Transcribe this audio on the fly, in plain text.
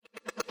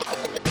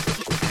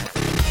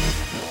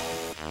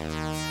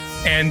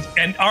and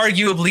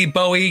arguably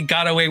Bowie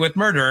got away with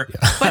murder.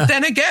 Yeah. But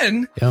then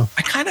again,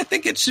 I kind of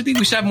think we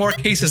should have more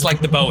cases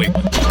like the Bowie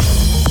one.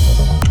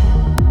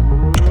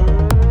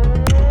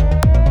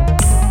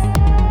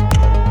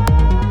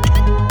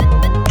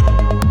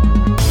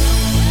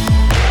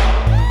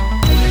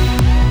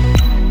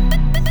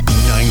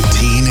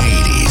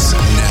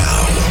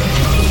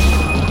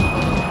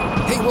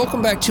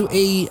 Welcome back to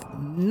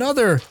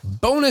another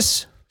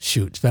bonus.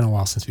 Shoot, it's been a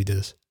while since we did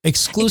this.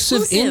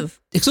 Exclusive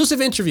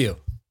interview.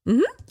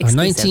 Mm-hmm. Our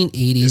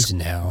 1980s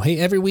now. Hey,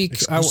 every week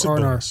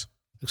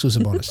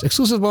exclusive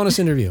bonus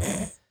interview.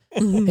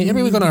 Hey,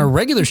 every week on our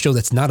regular show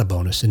that's not a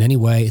bonus in any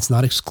way. It's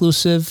not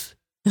exclusive.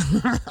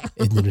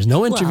 There's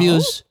no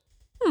interviews.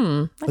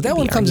 But that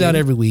one comes out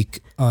every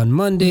week on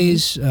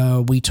Mondays.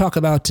 We talk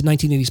about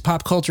 1980s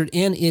pop culture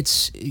and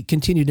its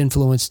continued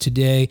influence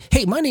today.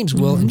 Hey, my name's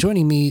Will, and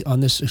joining me on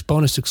this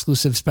bonus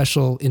exclusive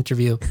special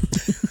interview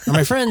are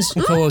my friends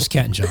and co-hosts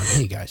Kat and John.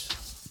 Hey, guys.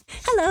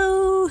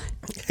 Hello.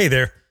 Hey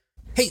there.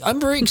 Hey, I'm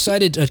very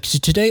excited.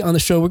 Today on the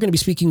show, we're going to be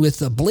speaking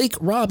with Blake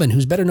Robin,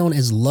 who's better known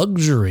as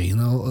Luxxury. You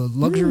know,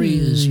 Luxxury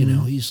is,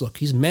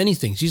 he's many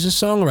things. He's a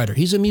songwriter.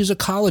 He's a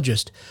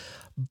musicologist.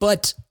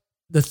 But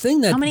the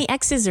thing that... How many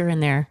X's are in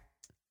there?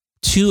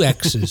 2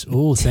 X's.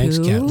 Oh, thanks,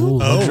 Kat. Oh,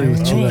 Luxxury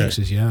with 2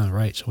 X's. Yeah,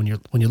 right. So when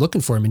you're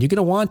looking for him, and you're going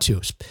to want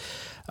to.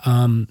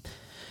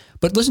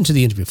 But listen to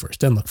the interview first,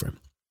 then look for him.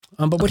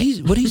 But what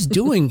he's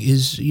doing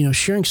is,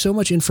 sharing so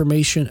much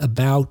information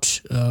about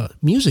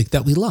music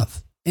that we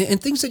love.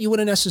 And things that you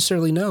wouldn't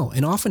necessarily know.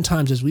 And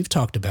oftentimes, as we've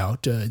talked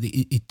about,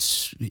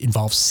 it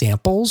involves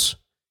samples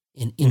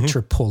and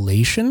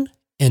interpolation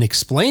and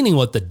explaining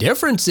what the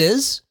difference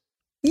is.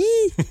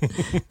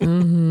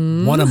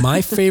 One of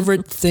my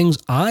favorite things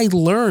I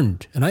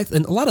learned, and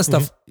a lot of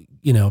stuff,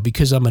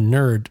 because I'm a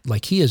nerd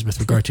like he is with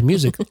regard to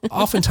music,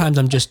 oftentimes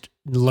I'm just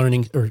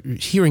learning or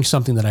hearing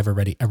something that I've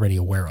already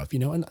aware of,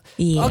 and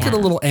I'll get a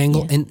little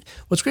angle. Yeah. And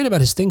what's great about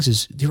his things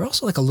is they're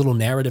also like a little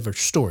narrative or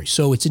story.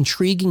 So it's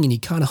intriguing and you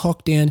kind of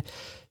hooked in.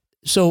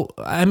 So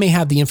I may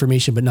have the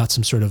information, but not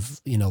some sort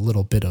of,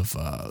 little bit of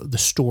the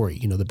story,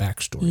 the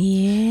backstory.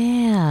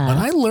 Yeah. And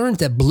I learned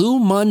that Blue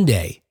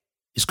Monday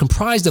is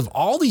comprised of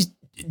all these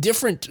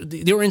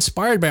they were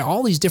inspired by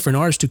all these different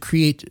artists to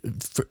create,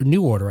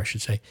 New Order, I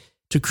should say,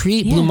 to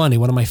create Blue Monday,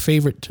 one of my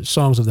favorite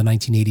songs of the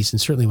 1980s, and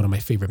certainly one of my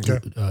favorite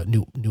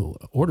New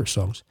Order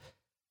songs.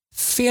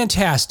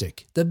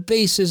 Fantastic. The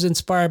bass is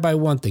inspired by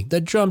one thing.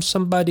 The drums,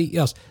 somebody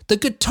else. The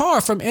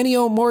guitar from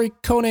Ennio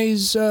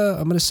Morricone's,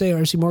 I'm going to say,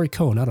 or is he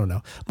Morricone? I don't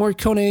know.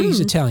 Morricone's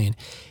Italian.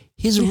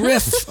 His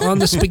riff on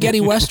the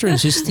spaghetti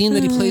westerns, his theme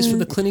that he plays for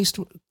the Clint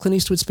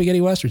Eastwood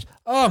spaghetti westerns.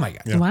 Oh my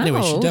God. Yeah. Wow. Anyway,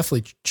 you should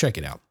definitely check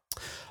it out.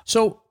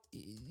 So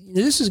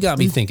this has got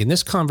me thinking.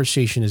 This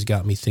conversation has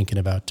got me thinking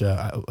about,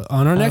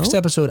 on our next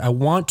episode, I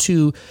want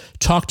to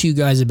talk to you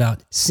guys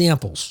about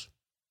samples.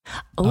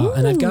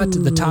 And I've got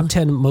the top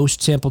 10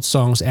 most sampled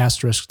songs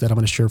asterisk that I'm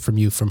going to share from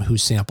you from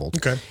Who's Sampled.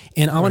 Okay.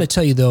 And I want to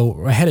tell you,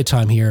 though, ahead of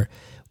time here,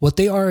 what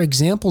they are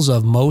examples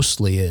of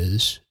mostly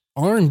is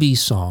R&B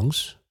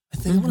songs.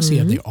 I want to say,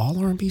 are they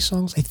all R&B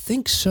songs? I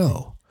think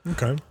so.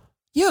 Okay.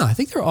 Yeah, I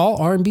think they're all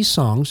R&B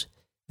songs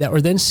that were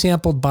then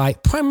sampled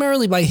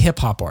primarily by hip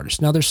hop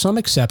artists. Now, there's some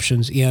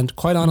exceptions, and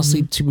quite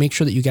honestly, to make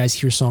sure that you guys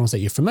hear songs that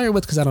you're familiar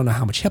with, because I don't know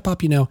how much hip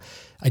hop you know,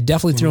 I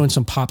definitely throw in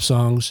some pop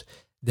songs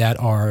that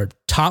are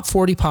top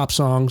 40 pop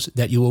songs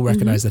that you will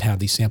recognize that have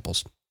these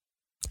samples.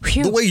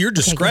 The way you're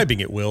describing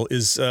it, Will,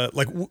 is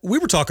like we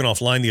were talking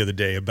offline the other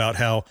day about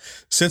how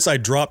since I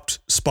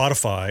dropped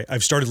Spotify,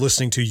 I've started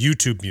listening to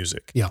YouTube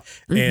music. Yeah.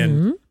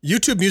 And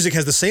YouTube music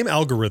has the same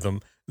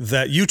algorithm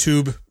that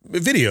YouTube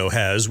video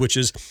has, which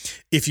is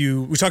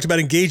we talked about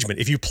engagement.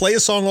 If you play a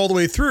song all the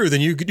way through, then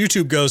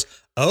YouTube goes,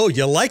 oh,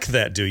 you like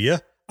that, do you?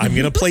 I'm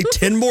going to play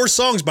 10 more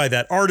songs by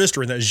that artist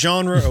or in that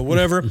genre or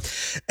whatever.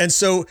 And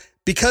so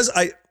because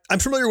I'm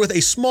familiar with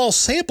a small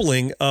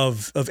sampling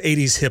of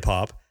 80s hip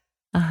hop,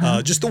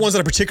 just the ones that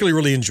I particularly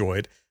really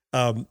enjoyed.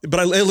 But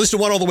I listened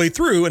to one all the way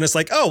through and it's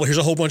like, oh, well, here's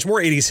a whole bunch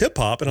more 80s hip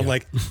hop. And I'm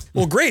like,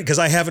 well, great. Cause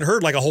I haven't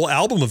heard like a whole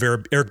album of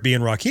Eric B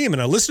and Rakim.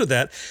 And I listened to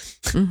that.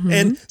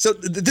 And so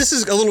this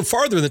is a little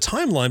farther in the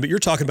timeline, but you're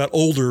talking about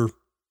older,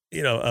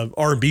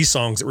 R&B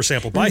songs that were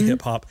sampled by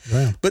hip hop,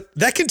 but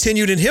that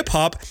continued in hip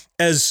hop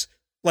as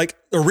like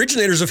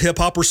originators of hip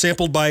hop were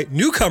sampled by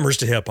newcomers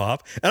to hip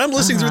hop. And I'm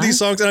listening through these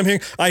songs and I'm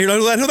hearing, I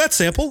know that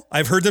sample.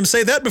 I've heard them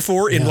say that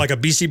before in like a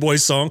Beastie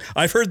Boys song.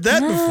 I've heard that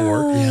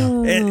before.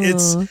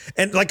 Yeah.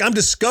 And like I'm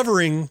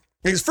discovering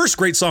it's first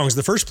great songs in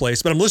the first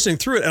place, but I'm listening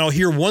through it and I'll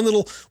hear one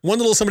little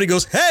somebody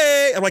goes,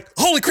 hey, I'm like,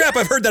 holy crap,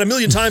 I've heard that a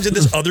million times in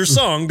this other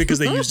song because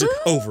they used it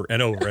over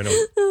and over and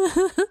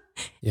over.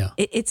 Yeah.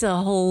 It's a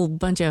whole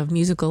bunch of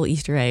musical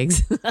Easter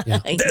eggs. Yeah.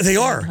 They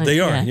are.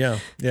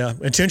 Yeah.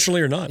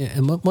 Intentionally or not. Yeah.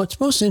 And what's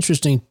most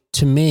interesting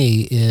to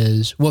me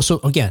is,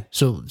 so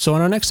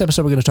on our next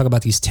episode, we're going to talk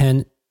about these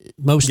 10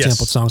 most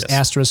sampled songs,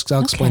 asterisks.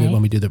 I'll explain it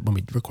when we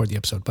record the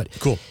episode, but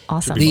cool.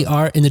 Awesome. They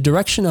are in the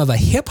direction of a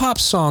hip hop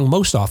song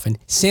most often,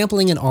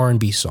 sampling an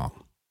R&B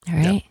song. All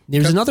right.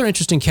 There's another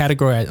interesting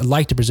category I'd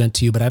like to present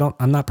to you, but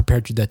I'm not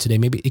prepared to do that today.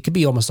 Maybe it could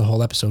be almost a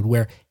whole episode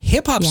where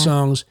hip hop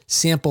songs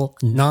sample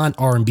non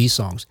R&B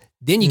songs.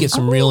 Then you get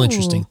some real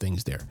interesting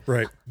things there.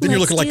 Right. Then you're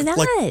looking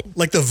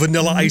like the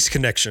Vanilla Ice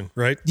connection,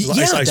 right?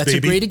 Ice that's Baby.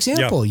 a great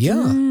example.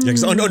 Yeah.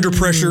 Because Under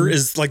Pressure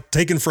is like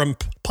taken from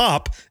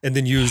pop and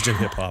then used in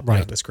hip hop. Right.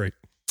 Yeah, that's great.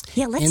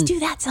 Yeah, let's do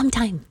that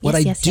sometime. What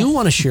I do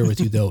want to share with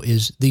you, though,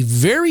 is the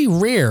very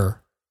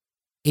rare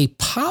a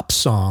pop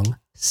song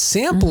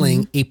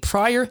sampling a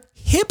prior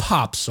hip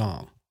hop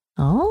song.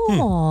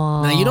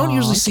 Oh. Now, you don't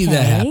usually see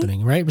that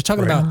happening, right? We're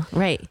talking about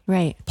right.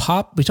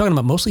 pop. We're talking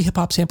about mostly hip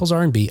hop samples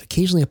R&B.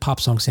 Occasionally a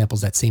pop song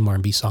samples that same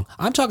R&B song.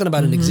 I'm talking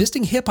about an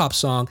existing hip hop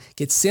song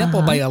gets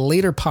sampled by a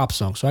later pop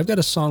song. So I've got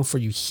a song for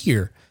you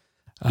here.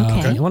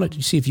 I want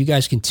to see if you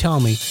guys can tell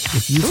me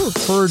if you've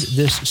heard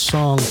this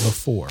song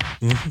before.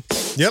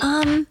 Yep.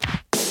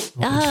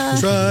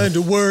 Trying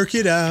to work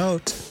it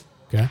out.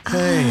 Okay.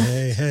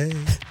 Hey.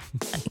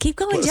 Keep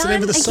going, What's John. the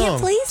name of the song? I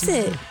can't place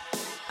it.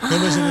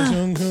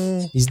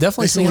 He's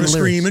definitely singing the lyrics.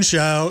 Scream and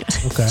shout.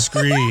 Okay.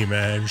 Scream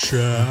and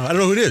shout. I don't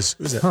know who it is.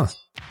 Who's that? Huh.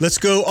 Let's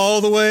go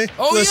all the way.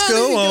 Oh, Let's yeah,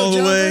 go all the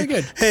John. way. Very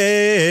good.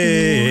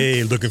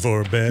 Hey, looking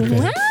for a bad guy.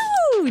 Wow,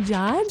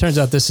 John. Turns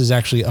out this is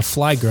actually a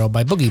Fly Girl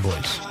by Boogie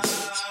Boys.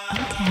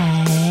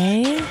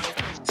 Okay.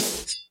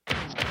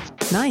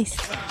 Nice.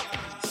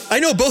 I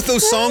know both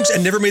those songs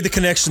and never made the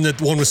connection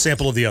that one was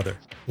sample of the other.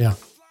 Yeah.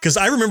 Because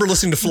I remember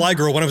listening to Fly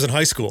Girl when I was in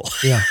high school.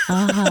 Yeah.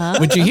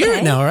 But you hear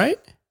it now, right?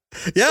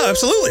 Yeah,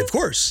 absolutely. Of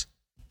course.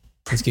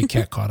 Let's get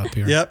Kat caught up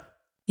here. Yep.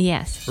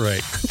 Yes.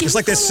 Right. It's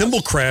like that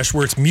cymbal crash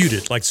where it's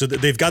muted. Like, so that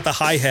they've got the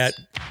hi-hat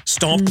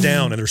stomped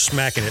down and they're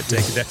smacking it,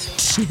 taking that at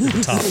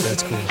the top.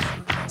 That's cool.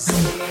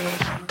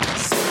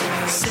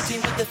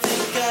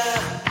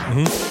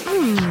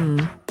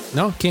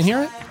 No, can't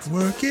hear it?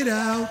 Work it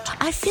out.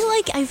 I feel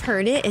like I've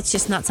heard it. It's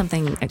just not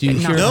something. Do you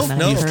hear, that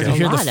I've heard Do you a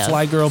hear the lot of.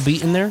 Fly Girl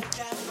beat in there?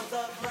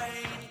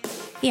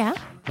 Yeah.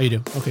 Oh, you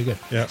do? Okay, good.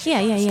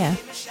 Yeah.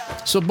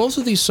 So both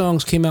of these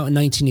songs came out in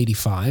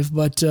 1985,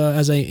 but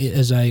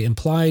as I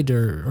implied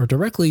or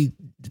directly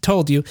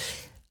told you,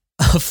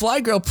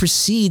 Fly Girl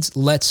precedes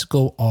Let's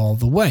Go All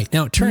the Way.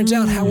 Now, it turns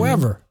out,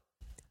 however,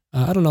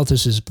 I don't know if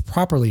this is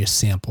properly a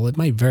sample. It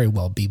might very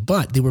well be,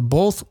 but they were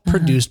both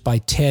produced by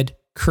Ted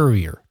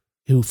Courier,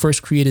 who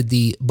first created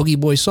the Boogie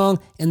Boy song,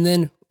 and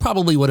then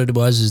probably what it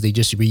was is they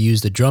just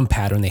reused the drum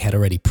pattern they had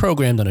already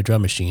programmed on a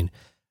drum machine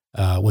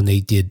when they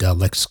did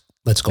Let's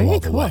Go All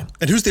the Way.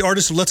 And who's the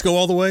artist of Let's Go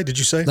All the Way, did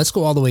you say? Let's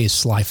Go All the Way is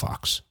Sly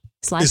Fox.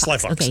 Sly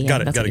Fox. Okay,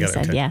 got it.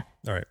 Okay. Yeah.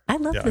 All right. I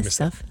love this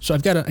stuff. So I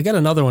got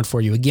another one for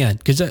you again,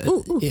 because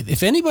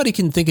if anybody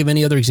can think of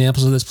any other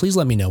examples of this, please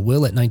let me know.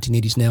 Will at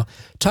 1980s Now,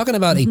 talking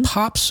about a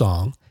pop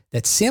song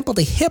that sampled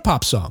a hip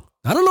hop song,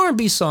 not an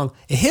R&B song,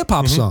 a hip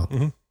hop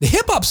song. The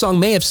hip hop song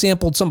may have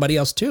sampled somebody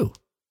else too.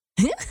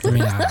 I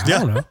mean, I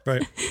don't know.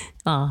 Right.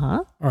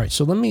 Uh-huh. All right,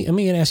 so let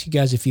me ask you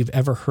guys if you've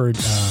ever heard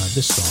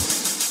this song.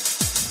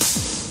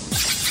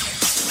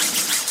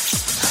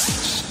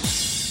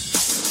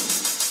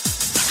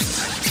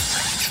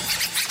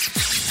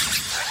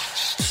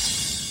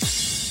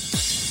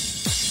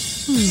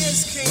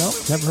 Well,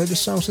 never heard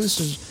this song, so this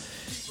is...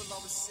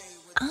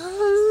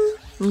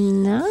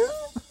 No.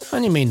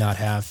 And you may not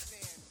have.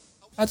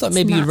 I thought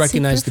maybe you'd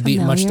recognize the beat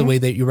much the way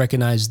that you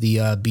recognize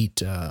the beat,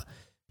 the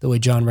way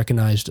John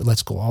recognized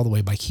Let's Go All the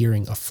Way by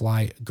hearing a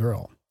Fly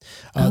Girl.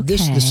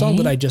 The song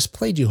that I just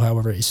played you,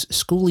 however, is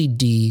Schoolie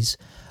D's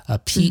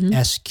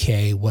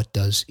PSK, What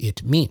Does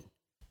It Mean?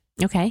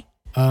 Okay.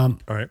 All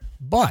right.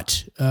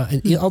 But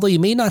although you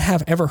may not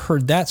have ever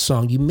heard that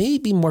song, you may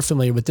be more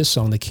familiar with this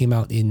song that came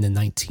out in the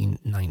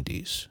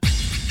 1990s.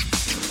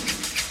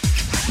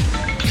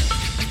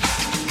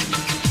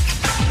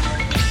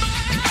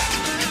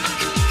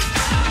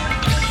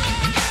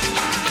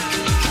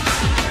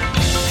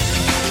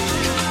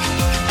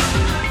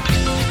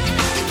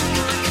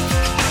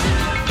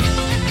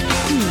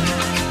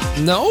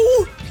 No?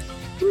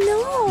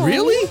 No.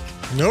 Really?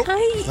 Nope.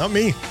 Not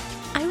me.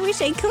 I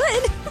wish I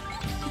could.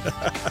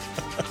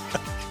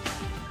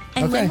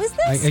 And when was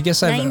this? I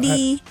guess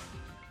 90.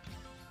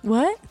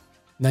 What?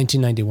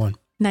 1991.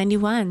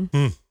 91.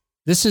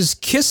 This is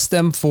Kiss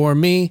Them For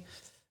Me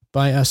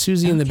by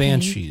Susie and the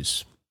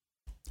Banshees.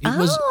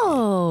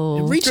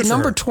 It reached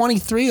number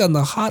 23 on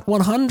the Hot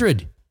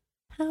 100.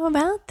 How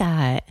about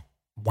that?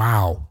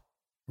 Wow.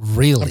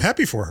 Really? I'm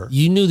happy for her.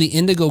 You knew the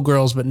Indigo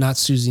Girls, but not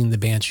Susie and the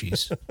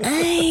Banshees.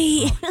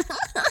 Hey.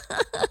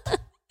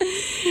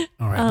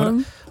 All right.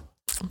 I'm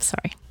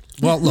sorry.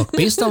 Well, look,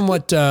 based on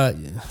what... Do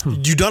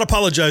not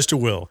apologize to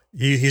Will.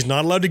 He's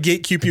not allowed to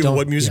gatekeep you on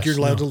what music you're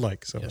allowed to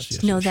like. So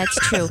No, that's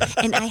true.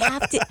 And I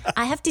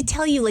have to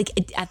tell you, like,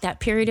 at that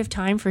period of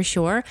time, for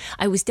sure,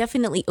 I was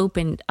definitely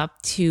opened up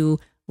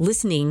to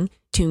listening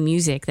to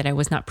music that I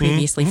was not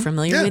previously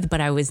familiar with, but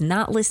I was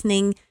not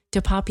listening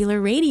to popular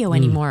radio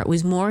anymore. It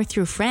was more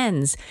through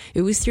friends.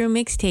 It was through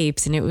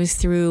mixtapes, and it was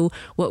through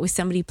what was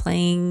somebody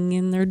playing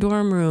in their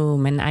dorm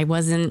room. And I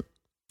wasn't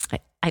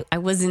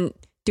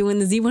doing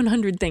the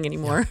Z100 thing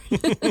anymore.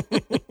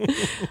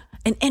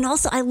 And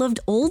also I loved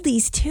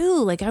oldies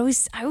too. Like I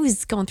was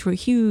going through a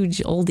huge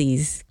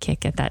oldies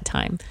kick at that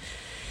time.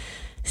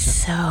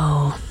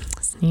 So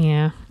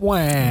yeah.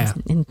 Wow.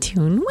 In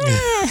tune. Wah.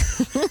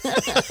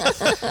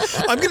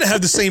 I'm going to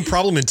have the same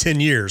problem in 10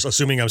 years,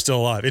 assuming I'm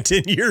still alive. In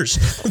 10 years,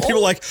 people are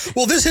like,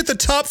 well, this hit the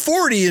top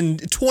 40 in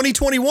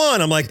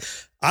 2021. I'm like,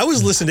 I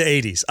was listening to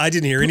 80s. I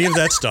didn't hear any of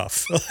that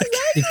stuff.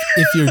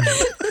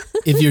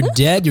 If you're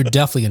dead, you're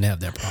definitely going to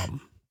have that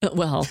problem.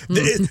 Well,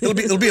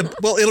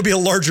 it'll be a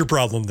larger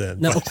problem then.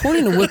 Now,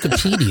 according to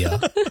Wikipedia,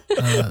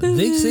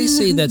 they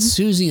say that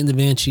Susie and the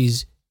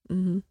Banshees,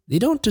 they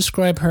don't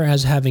describe her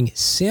as having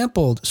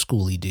sampled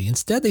Schoolie D.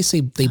 Instead, they say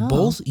they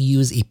both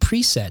use a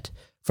preset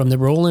from the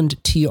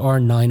Roland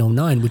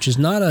TR-909, which is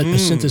not a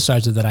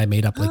synthesizer that I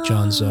made up like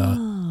John's.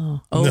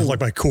 No, like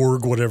my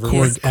Korg, whatever.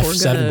 Korg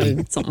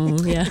F70.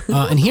 Something, yeah.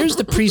 And here's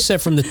the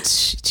preset from the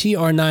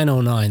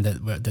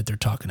TR-909 that they're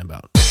talking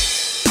about.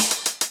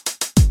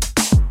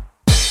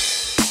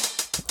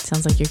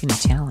 Sounds like you're going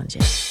to challenge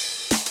it.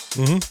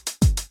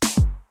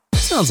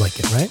 Sounds like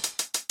it, right?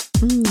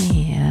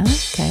 Yeah,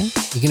 okay.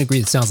 You can agree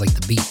it sounds like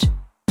the beat.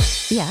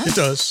 Yeah. It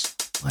does.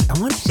 But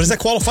does that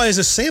qualify as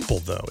a sample,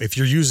 though, if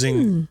you're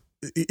using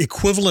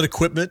equivalent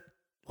equipment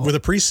with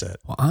a preset?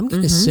 Well, I'm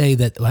going to say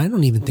that I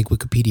don't even think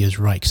Wikipedia is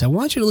right, because I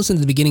want you to listen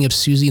to the beginning of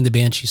Susie and the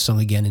Banshees song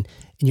again, and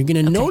you're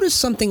going to notice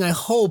something, I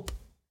hope,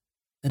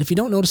 that if you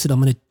don't notice it,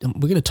 we're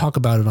going to talk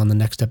about it on the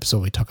next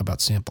episode. We talk about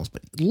samples.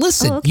 But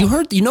listen, you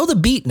know the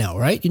beat now,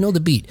 right? You know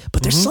the beat.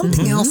 But there's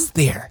something else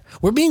there.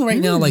 We're being right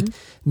now like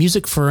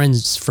music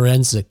forensics,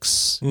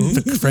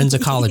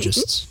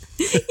 forensicologists.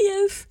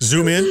 Yes.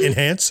 Zoom in,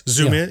 enhance.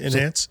 Zoom in,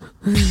 enhance.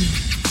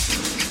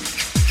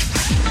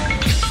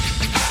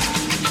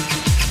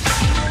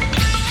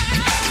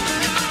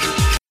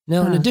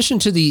 Now, in addition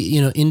to the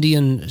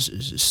Indian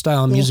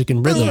style music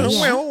and rhythms,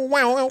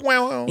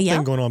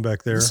 thing going on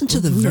back there. Listen to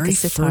the very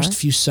first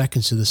few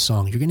seconds of the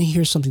song. You're going to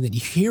hear something that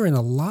you hear in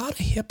a lot of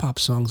hip hop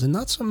songs and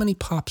not so many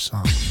pop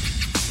songs.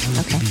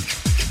 Okay.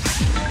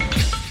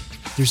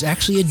 There's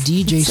actually a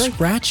DJ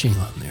scratching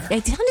on there.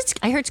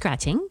 I heard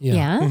scratching.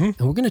 Yeah. And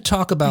we're going to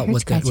talk about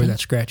where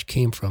that scratch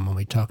came from when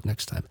we talk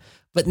next time.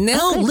 But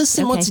now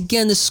listen once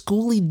again to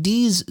Schoolie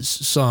D's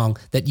song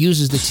that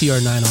uses the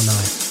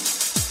TR-909.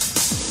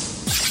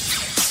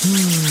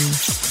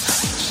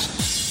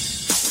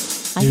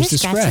 There's the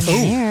scratch.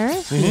 Yeah.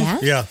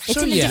 It's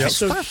in a different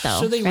spot,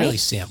 though. So they really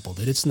sampled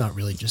it. It's not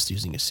really just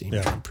using a same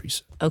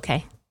preset.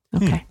 Okay.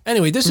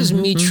 Anyway, this is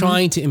me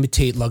trying to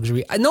imitate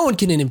Luxury. No one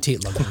can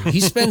imitate Luxury. He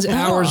spends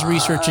hours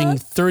researching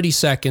 30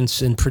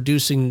 seconds and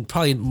producing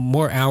probably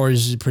more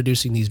hours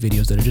producing these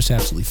videos that are just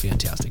absolutely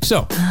fantastic.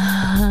 So,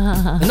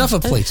 enough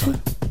of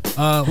playtime.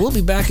 We'll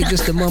be back in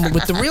just a moment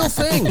with the real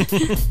thing.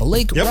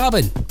 Blake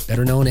Robin,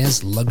 better known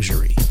as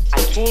Luxury.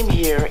 I came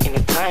here in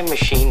a time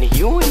machine that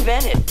you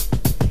invented.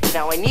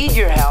 Now I need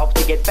your help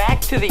to get back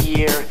to the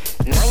year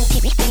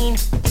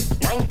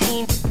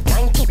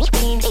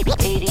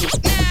 1980.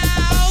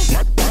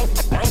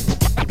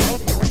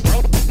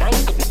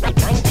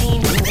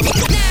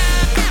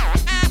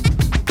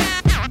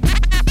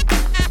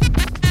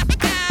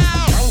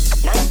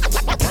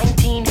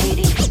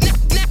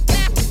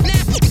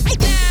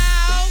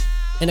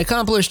 An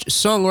accomplished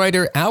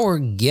songwriter, our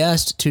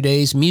guest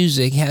today's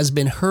music has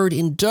been heard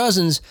in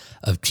dozens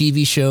of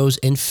TV shows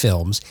and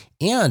films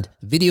and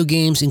video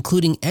games,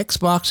 including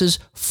Xbox's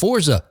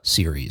Forza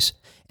series.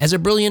 As a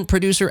brilliant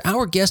producer,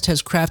 our guest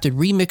has crafted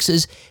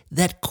remixes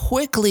that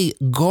quickly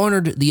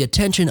garnered the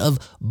attention of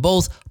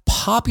both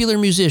popular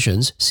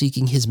musicians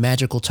seeking his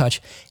magical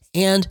touch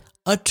and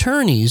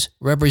attorneys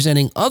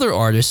representing other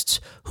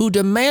artists who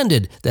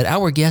demanded that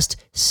our guest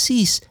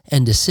cease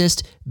and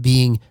desist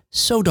being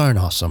so darn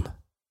awesome.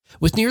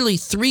 With nearly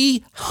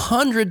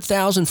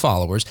 300,000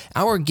 followers,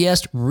 our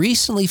guest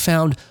recently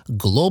found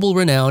global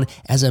renown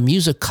as a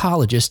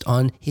musicologist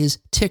on his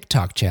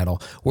TikTok channel,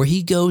 where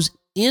he goes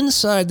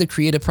inside the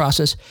creative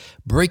process,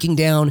 breaking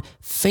down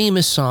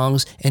famous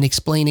songs and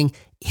explaining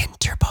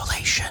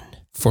interpolation.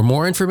 For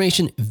more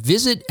information,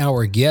 visit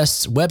our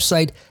guest's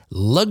website,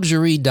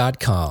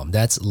 Luxxury.com.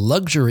 That's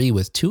Luxury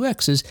with 2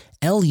 X's,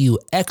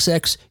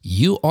 Luxxury.com.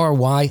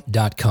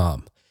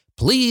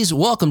 Please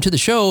welcome to the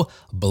show,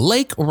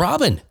 Blake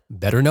Robin,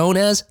 better known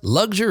as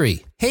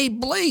Luxury. Hey,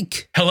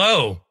 Blake.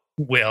 Hello,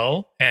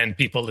 Will, and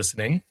people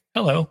listening.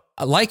 Hello.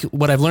 Like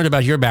what I've learned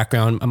about your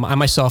background, I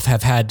myself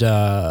have had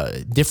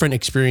different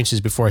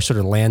experiences before I sort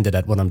of landed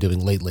at what I'm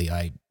doing lately.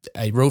 I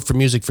wrote for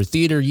music for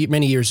theater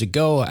many years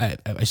ago.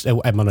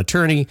 I'm an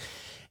attorney,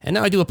 and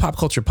now I do a pop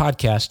culture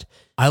podcast.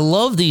 I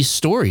love these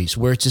stories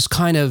where it's just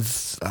kind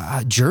of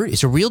journey.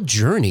 It's a real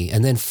journey.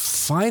 And then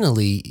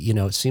finally,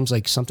 it seems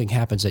like something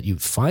happens that you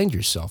find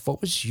yourself.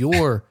 What was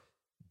your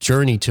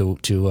journey to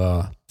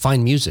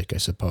find music, I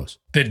suppose?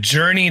 The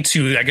journey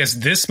to, I guess,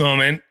 this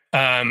moment,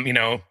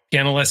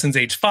 piano lessons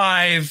age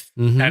 5,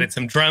 added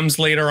some drums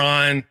later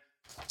on,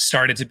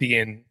 started to be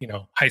in,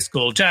 high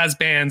school jazz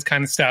bands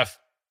kind of stuff.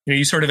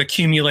 You sort of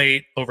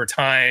accumulate over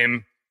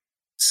time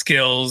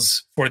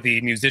skills for the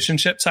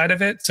musicianship side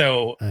of it.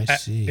 So I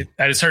see.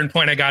 at a certain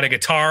point, I got a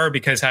guitar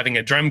because having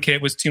a drum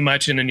kit was too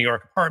much in a New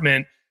York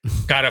apartment.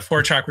 Got a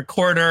 4-track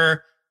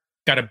recorder,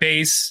 got a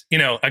bass,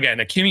 again,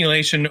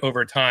 accumulation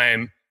over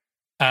time.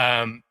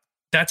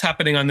 That's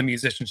happening on the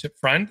musicianship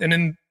front. And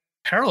in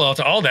parallel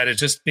to all that is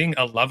just being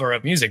a lover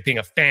of music, being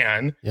a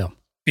fan,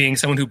 being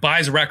someone who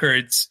buys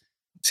records,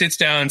 sits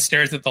down,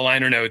 stares at the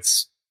liner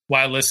notes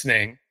while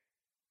listening.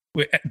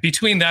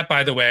 Between that,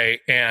 by the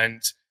way,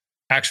 and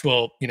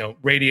actual,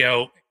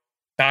 radio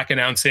back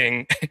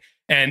announcing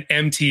and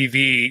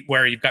MTV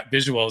where you've got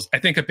visuals, I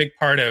think a big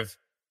part of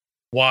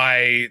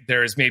why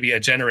there's maybe a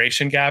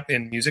generation gap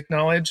in music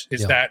knowledge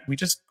is that we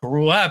just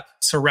grew up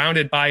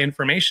surrounded by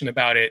information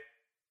about it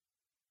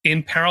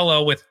in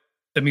parallel with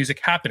the music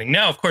happening.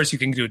 Now, of course, you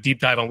can do a deep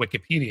dive on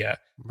Wikipedia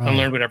and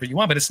learn whatever you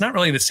want, but it's not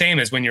really the same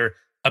as when you're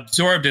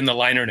absorbed in the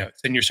liner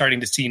notes and you're starting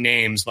to see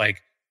names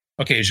like,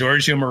 okay,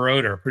 Giorgio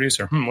Moroder,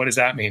 producer. What does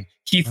that mean?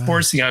 Keith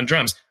Forsey on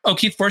drums. Oh,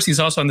 Keith Forsey is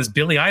also on this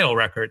Billy Idol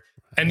record.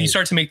 And you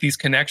start to make these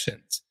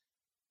connections.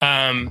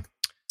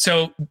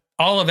 So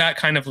all of that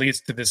kind of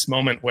leads to this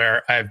moment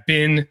where I've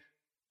been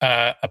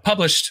a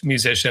published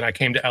musician. I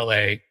came to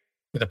LA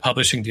with a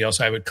publishing deal,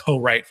 so I would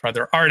co-write for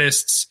other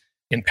artists.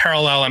 In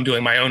parallel, I'm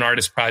doing my own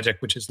artist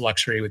project, which is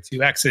Luxxury with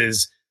 2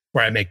 X's,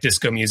 where I make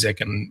disco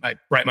music and I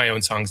write my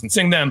own songs and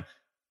sing them.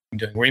 I'm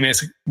doing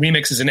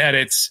remixes and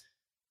edits.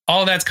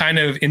 All that's kind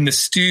of in the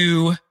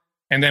stew.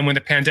 And then when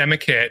the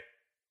pandemic hit,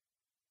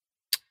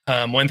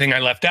 one thing I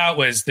left out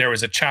was there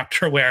was a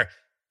chapter where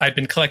I'd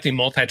been collecting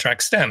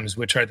multi-track stems,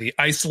 which are the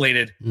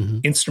isolated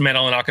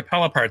instrumental and a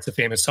cappella parts of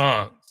famous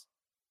songs.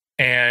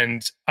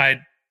 And I'd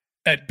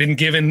been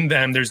given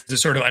them, there's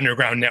this sort of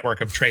underground network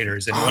of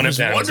traders. And one of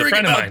them was a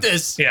friend of mine.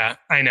 This. Yeah,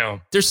 I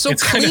know. They're so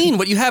clean.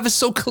 What you have is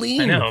so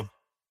clean. I know.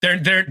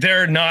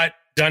 They're not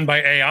done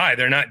by AI.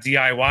 They're not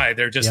DIY.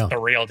 They're just the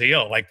real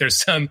deal. Like there's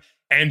some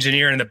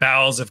engineer in the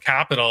bowels of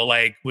Capitol,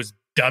 was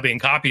dubbing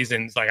copies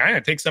and it's like, I'm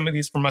going to take some of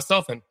these for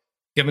myself and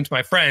give them to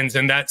my friends.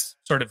 And that's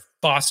sort of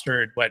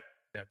fostered what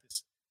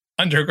this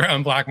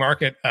underground black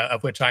market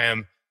of which I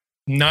am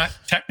not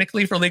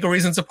technically for legal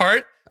reasons a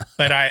part,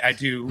 but I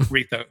do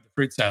reap the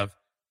fruits of.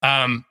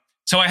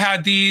 So I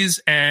had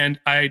these and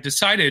I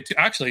decided to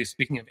actually,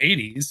 speaking of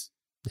 80s,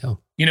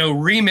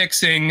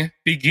 remixing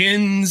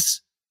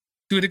begins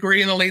to a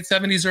degree in the late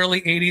 70s,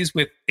 early 80s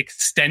with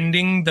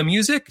extending the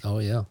music. Oh,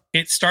 yeah.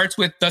 It starts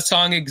with the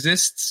song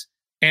exists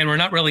and we're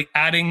not really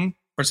adding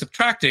or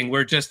subtracting.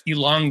 We're just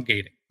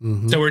elongating.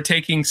 So we're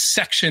taking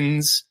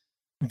sections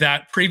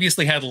that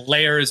previously had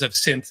layers of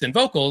synths and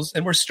vocals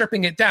and we're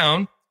stripping it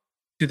down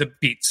to the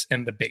beats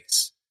and the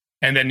bass.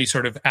 And then you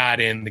sort of add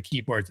in the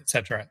keyboards,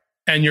 etc.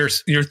 And your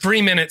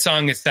 3-minute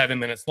song is 7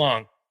 minutes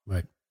long.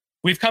 Right.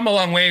 We've come a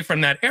long way from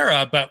that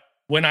era, but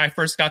when I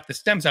first got the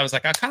stems, I was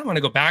like, I kind of want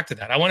to go back to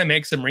that. I want to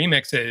make some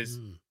remixes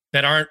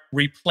that aren't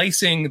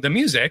replacing the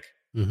music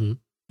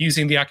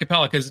using the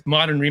acapella, because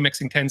modern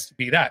remixing tends to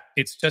be that.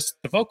 It's just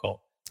the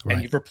vocal. Right.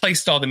 And you've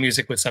replaced all the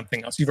music with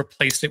something else. You've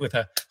replaced it with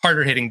a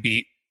harder hitting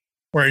beat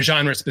or a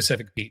genre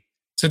specific beat.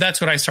 So that's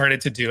what I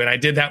started to do. And I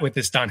did that with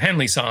this Don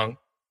Henley song,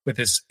 with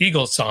this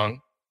Eagles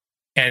song.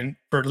 And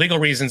for legal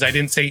reasons, I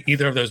didn't say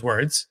either of those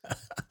words.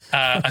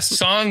 A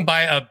song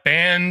by a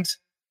band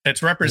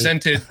that's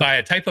represented by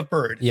a type of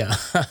bird. Yeah.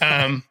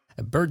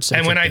 A bird.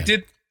 And when I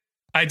did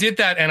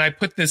that and I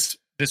put this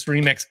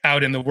remix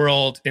out in the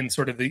world in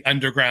sort of the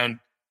underground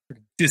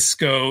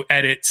disco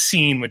edit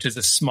scene, which is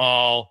a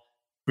small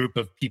group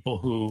of people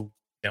who,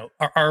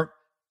 are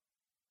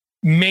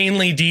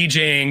mainly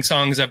DJing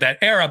songs of that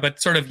era,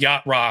 but sort of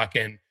yacht rock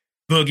and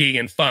boogie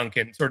and funk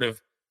and sort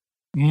of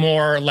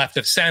more left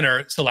of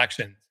center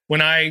selections.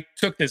 When I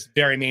took this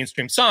very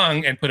mainstream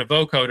song and put a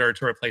vocoder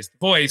to replace the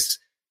voice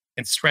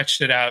and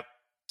stretched it out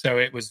so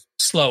it was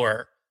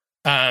slower,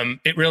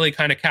 it really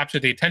kind of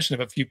captured the attention of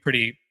a few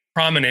pretty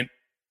prominent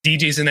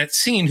DJs in that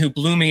scene who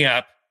blew me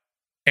up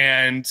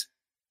and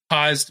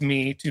caused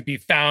me to be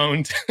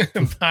found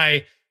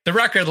by the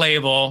record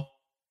label.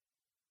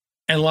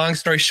 And long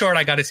story short,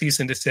 I got a cease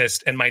and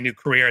desist and my new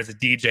career as a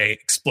DJ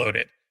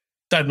exploded.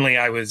 Suddenly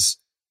I was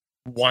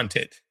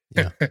wanted.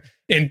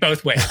 In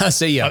both ways.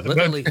 So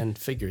literally and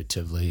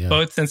figuratively. Yeah.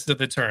 Both senses of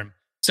the term.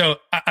 So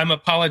I'm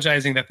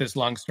apologizing that this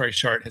long story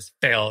short has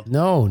failed.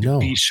 No.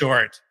 Be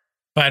short.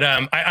 But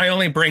I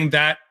only bring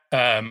that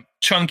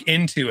chunk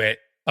into it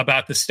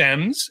about the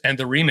stems and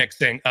the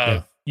remixing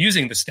of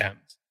using the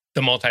stems,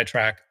 the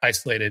multi-track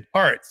isolated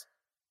parts.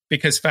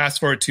 Because fast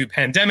forward to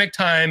pandemic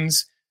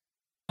times,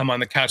 I'm on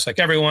the couch like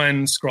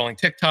everyone, scrolling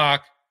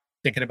TikTok,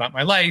 thinking about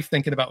my life,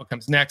 thinking about what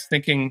comes next,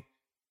 thinking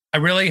I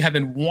really have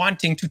been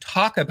wanting to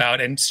talk about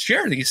and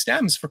share these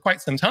stems for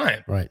quite some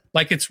time. Right.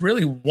 Like it's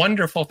really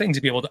wonderful thing to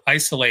be able to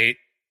isolate,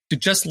 to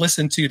just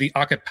listen to the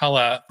a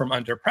cappella from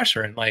Under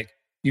Pressure. And like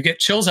you get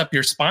chills up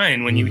your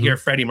spine when you hear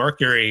Freddie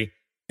Mercury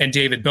and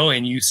David Bowie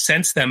and you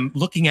sense them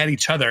looking at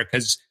each other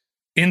because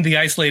in the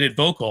isolated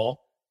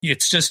vocal,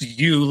 it's just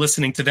you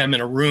listening to them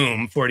in a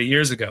room 40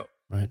 years ago.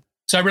 Right.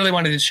 So I really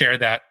wanted to share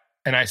that.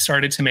 And I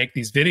started to make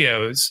these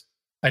videos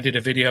I did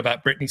a video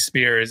about Britney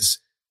Spears'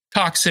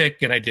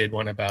 Toxic, and I did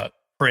one about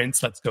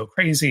Prince, Let's Go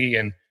Crazy.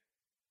 And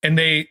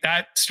it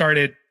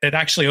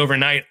actually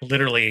overnight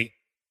literally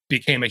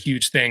became a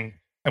huge thing.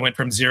 I went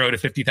from 0 to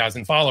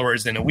 50,000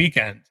 followers in a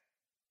weekend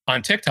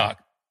on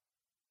TikTok.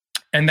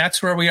 And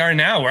that's where we are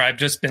now, where I've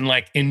just been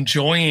like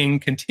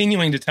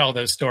continuing to tell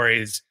those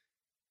stories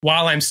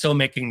while I'm still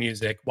making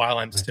music, while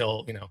I'm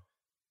still,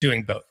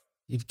 doing both.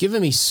 You've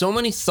given me so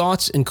many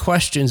thoughts and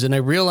questions, and I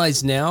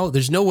realize now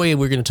there's no way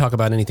we're going to talk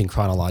about anything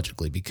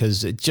chronologically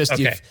because it just,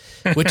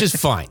 which is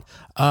fine.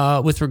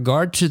 With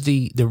regard to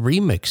the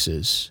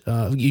remixes,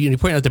 you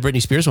point out the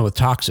Britney Spears one with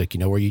Toxic,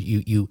 where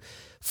you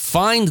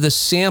find the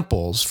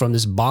samples from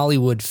this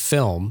Bollywood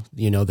film,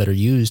 that are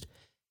used.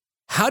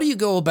 How do you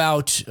go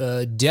about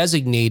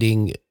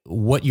designating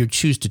what you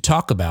choose to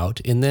talk about,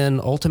 and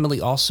then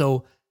ultimately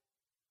also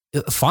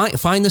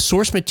find the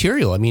source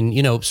material? I mean,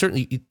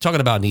 certainly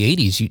talking about in the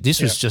 80s,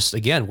 this was just,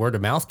 again, word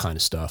of mouth kind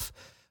of stuff.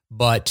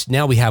 But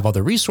now we have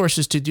other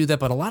resources to do that.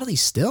 But a lot of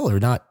these still are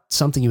not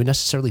something you would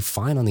necessarily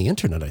find on the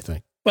internet, I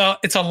think. Well,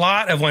 it's a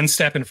lot of one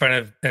step in front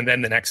of, and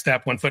then the next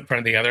step, one foot in front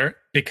of the other,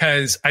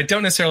 because I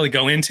don't necessarily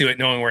go into it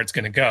knowing where it's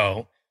going to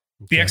go.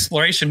 Okay. The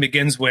exploration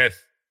begins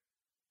with,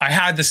 I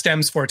had the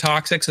stems for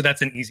Toxic, so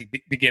that's an easy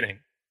beginning.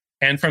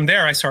 And from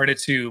there, I started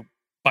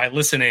by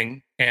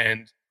listening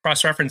and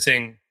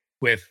cross-referencing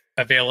with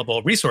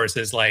available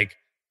resources like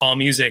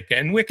AllMusic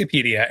and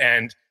Wikipedia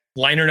and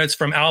liner notes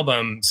from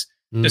albums,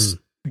 just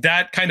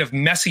that kind of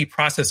messy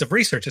process of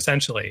research,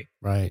 essentially.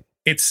 Right.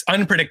 It's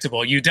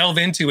unpredictable. You delve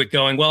into it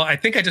going, well, I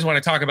think I just want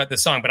to talk about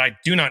this song, but I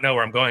do not know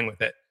where I'm going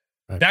with it.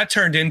 Right. That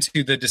turned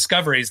into the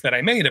discoveries that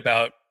I made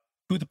about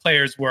who the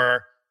players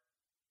were,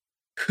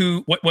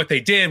 what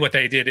they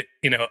did,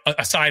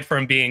 aside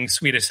from being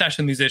Swedish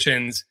session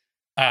musicians.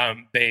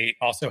 They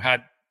also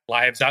had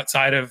lives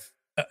outside of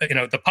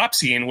the pop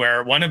scene,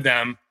 where one of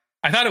them,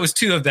 I thought it was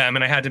two of them,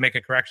 and I had to make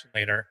a correction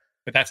later,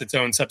 but that's its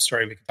own sub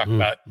story we can talk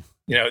about.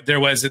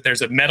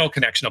 There's a metal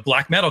connection, a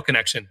black metal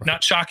connection. Right.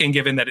 Not shocking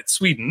given that it's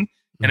Sweden.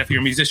 And if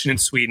you're a musician in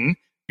Sweden,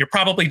 you're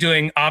probably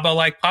doing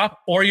ABBA-like pop,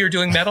 or you're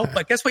doing metal.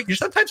 But guess what?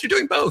 Sometimes you're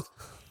doing both.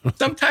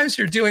 Sometimes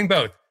you're doing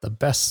both. The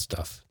best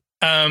stuff.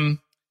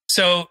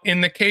 So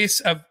in the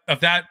case of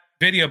that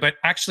video, but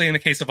actually in the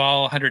case of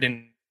all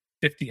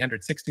 150,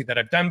 160 that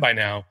I've done by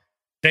now,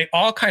 they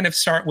all kind of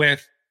start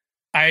with,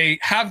 I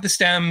have the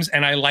stems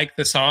and I like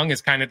the song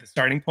is kind of the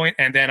starting point.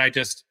 And then I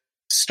just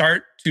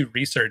start to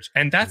research.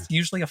 And that's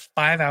usually a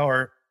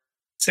 5-hour,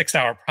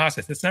 6-hour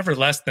process. It's never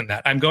less than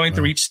that. I'm going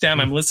through each stem.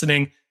 I'm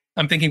listening.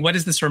 I'm thinking, what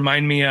does this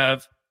remind me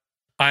of?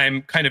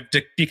 I'm kind of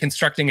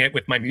deconstructing it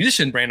with my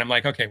musician brain. I'm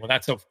like, okay, well,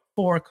 that's a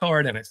 4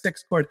 chord and a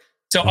 6 chord.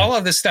 So all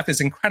of this stuff is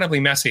incredibly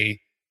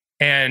messy.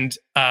 And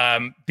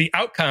the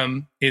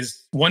outcome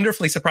is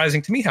wonderfully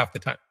surprising to me half the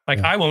time.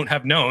 I won't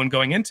have known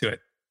going into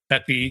it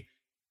that the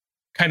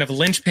kind of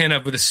linchpin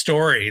of the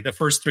story, the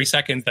first 3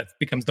 seconds that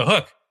becomes the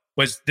hook,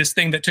 was this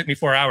thing that took me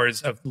 4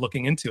 hours of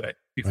looking into it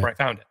before I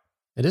found it.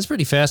 It is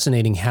pretty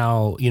fascinating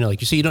how,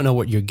 like you say, you don't know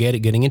what you're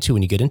getting into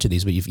when you get into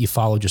these, but you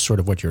follow just sort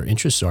of what your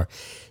interests are.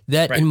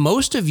 That in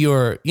most of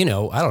your, I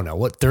don't know,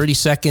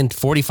 30-second,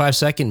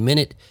 45-second,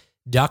 minute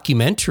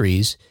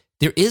documentaries,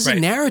 there is a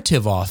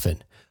narrative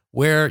often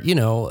where,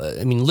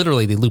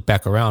 literally they loop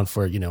back around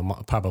for,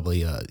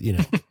 probably,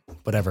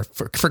 whatever,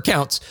 for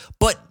counts.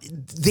 But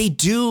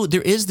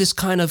there is this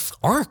kind of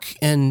arc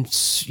and,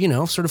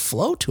 sort of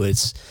flow to it.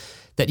 It's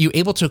that you're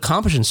able to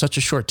accomplish in such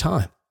a short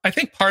time. I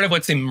think part of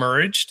what's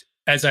emerged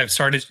as I've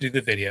started to do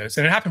the videos,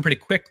 and it happened pretty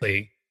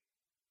quickly,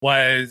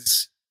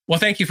 was, well,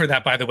 thank you for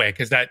that, by the way,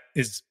 because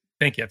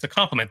thank you. It's a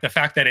compliment. The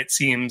fact that it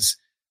seems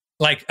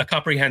like a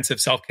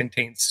comprehensive,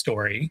 self-contained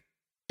story.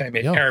 I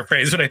may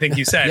paraphrase what I think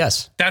you said.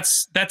 Yes.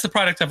 That's a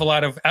product of a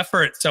lot of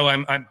effort. So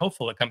I'm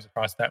hopeful it comes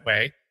across that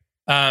way.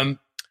 I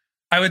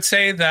would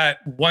say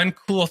that one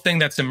cool thing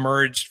that's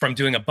emerged from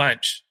doing a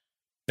bunch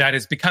that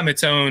has become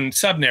its own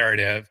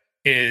sub-narrative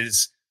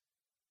is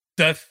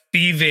the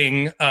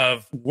thieving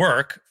of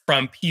work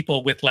from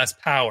people with less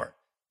power,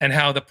 and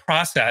how the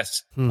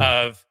process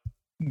of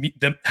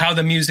how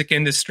the music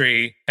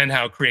industry and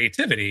how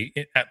creativity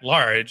at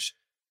large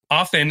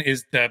often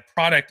is the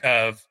product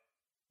of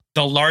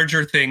the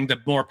larger thing, the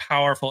more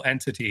powerful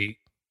entity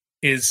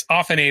is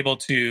often able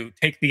to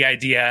take the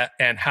idea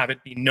and have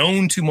it be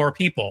known to more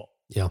people.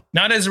 Yeah.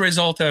 Not as a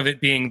result of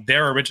it being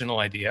their original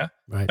idea,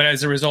 but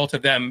as a result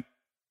of them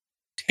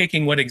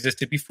taking what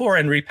existed before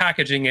and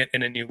repackaging it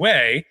in a new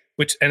way,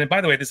 which, and by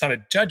the way, that's not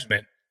a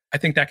judgment. I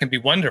think that can be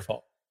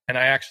wonderful. And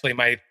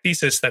my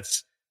thesis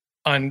that's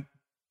in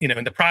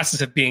the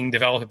process of being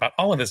developed about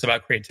all of this,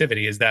 about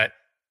creativity, is that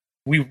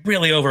we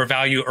really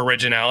overvalue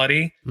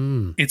originality.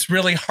 It's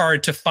really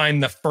hard to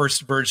find the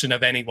first version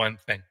of any one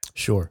thing.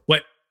 Sure.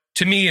 What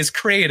to me is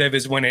creative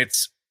is when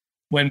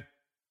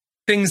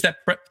things that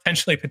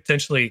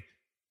potentially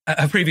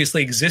have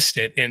previously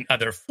existed in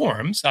other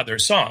forms, other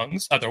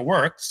songs, other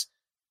works,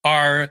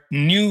 are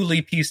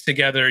newly pieced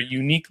together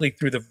uniquely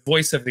through the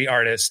voice of the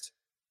artist.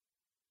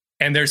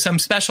 And there's some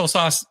special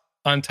sauce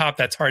on top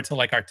that's hard to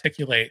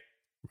articulate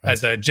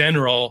as a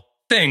general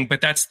thing,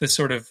 but that's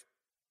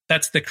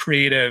the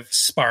creative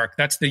spark.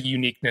 That's the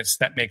uniqueness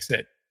that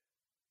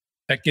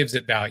gives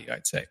it value,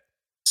 I'd say.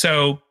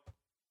 So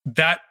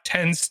that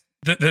tends,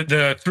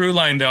 the through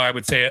line, though, I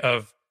would say,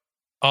 of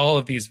all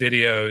of these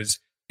videos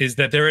is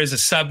that there is a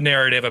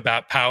sub-narrative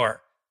about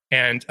power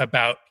and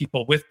about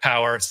people with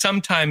power,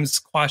 sometimes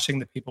quashing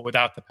the people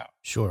without the power.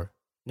 Sure.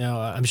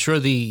 Now, I'm sure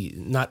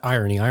not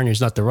irony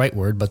is not the right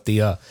word, but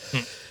the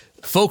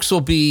folks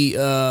will be,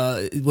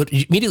 what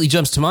immediately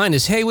jumps to mind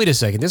is, hey, wait a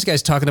second, this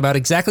guy's talking about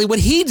exactly what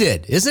he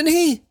did, isn't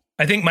he?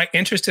 I think my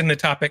interest in the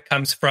topic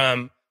comes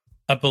from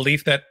a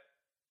belief that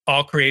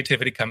all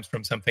creativity comes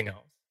from something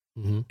else.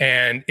 Mm-hmm.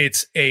 And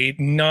it's a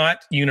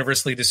not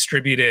universally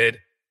distributed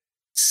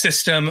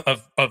system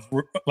of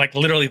like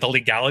literally the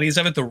legalities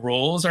of it. The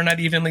rules are not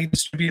evenly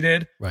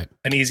distributed. Right.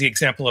 An easy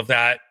example of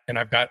that, and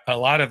I've got a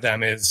lot of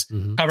them, is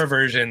cover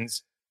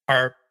versions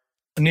are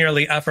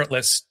nearly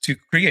effortless to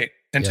create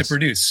and to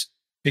produce,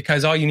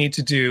 because all you need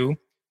to do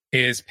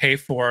is pay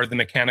for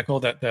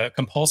the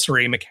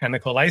compulsory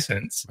mechanical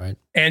license, right?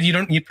 And you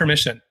don't need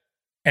permission.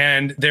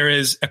 And there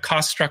is a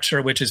cost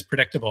structure which is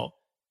predictable.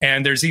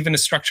 And there's even a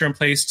structure in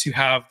place to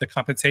have the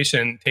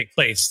compensation take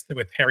place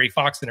with Harry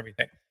Fox and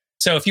everything.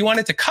 So if you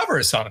wanted to cover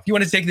a song, if you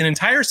wanted to take an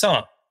entire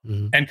song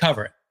and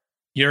cover it,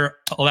 you're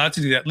allowed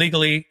to do that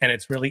legally, and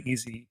it's really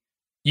easy.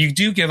 You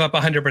do give up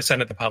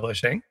 100% of the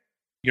publishing.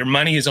 Your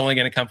money is only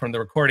going to come from the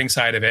recording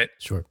side of it.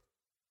 Sure.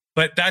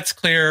 But that's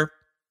clear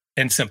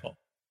and simple.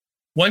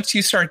 Once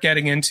you start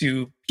getting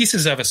into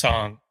pieces of a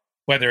song,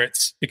 whether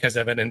it's because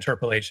of an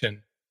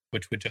interpolation,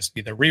 which would just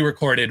be the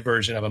re-recorded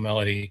version of a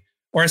melody,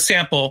 or a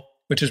sample,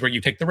 which is where you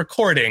take the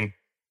recording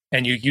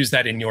and you use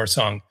that in your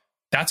song,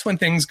 that's when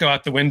things go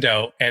out the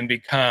window and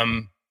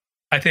become,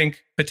 I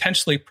think,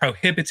 potentially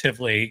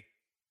prohibitively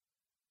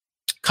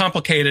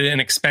complicated and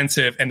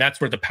expensive. And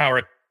that's where the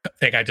power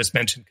thing I just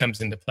mentioned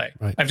comes into play.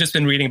 Right. I've just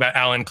been reading about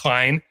Alan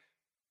Klein.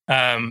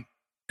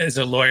 As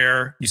a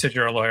lawyer, you said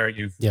you're a lawyer,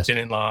 you've been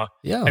in law.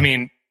 Yeah. I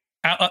mean,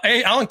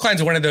 Alan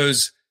Klein's one of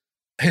those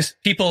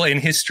people in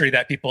history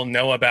that people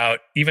know about,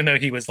 even though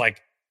he was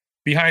like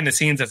behind the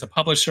scenes as a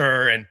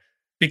publisher, and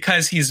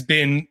because he's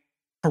been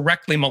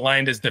correctly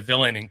maligned as the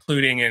villain,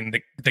 including in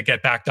the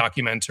Get Back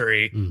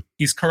documentary.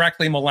 He's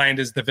correctly maligned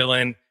as the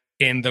villain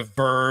in the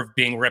Verve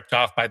being ripped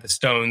off by the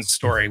Stones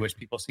story, which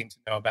people seem to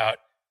know about.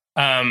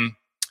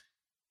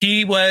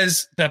 He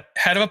was the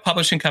head of a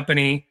publishing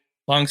company,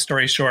 long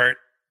story short,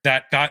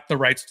 that got the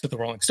rights to the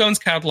Rolling Stones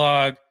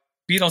catalog,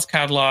 Beatles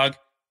catalog,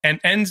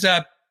 and ends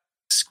up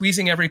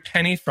squeezing every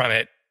penny from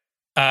it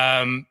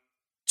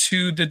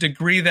to the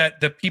degree that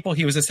the people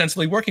he was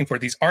essentially working for,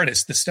 these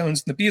artists, the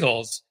Stones and the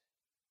Beatles,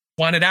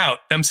 wanted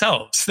out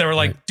themselves. They were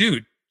like,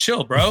 dude,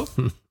 chill, bro.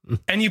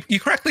 And you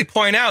correctly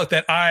point out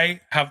that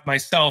I have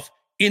myself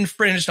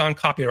infringed on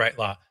copyright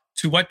law.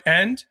 To what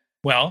end?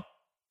 Well,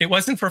 it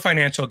wasn't for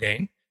financial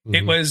gain.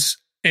 It was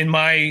in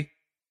my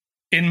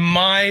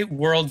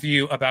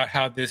worldview about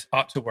how this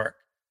ought to work.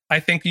 I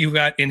think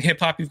in hip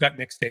hop, you've got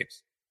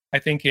mixtapes. I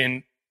think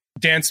in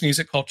dance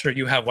music culture,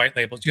 you have white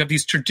labels. You have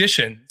these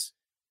traditions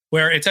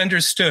where it's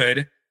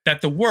understood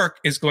that the work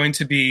is going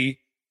to be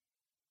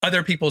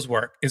other people's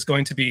work, is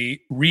going to be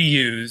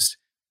reused,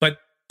 but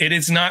it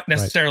is not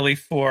necessarily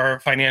for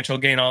financial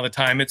gain all the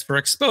time. It's for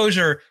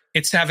exposure.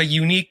 It's to have a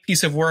unique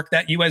piece of work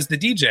that you as the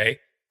DJ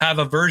have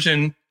a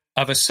version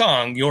of a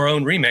song, your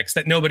own remix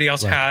that nobody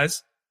else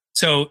has.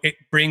 So it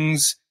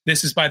brings,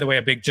 this is, by the way,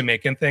 a big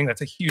Jamaican thing.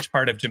 That's a huge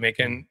part of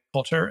Jamaican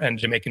culture and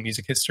Jamaican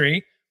music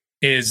history,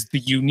 is the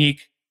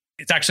unique,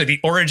 it's actually the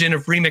origin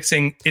of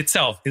remixing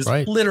itself is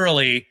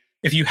literally,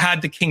 if you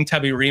had the King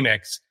Tubby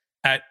remix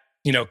at,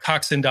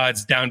 Cox and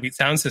Dodd's downbeat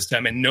sound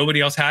system and nobody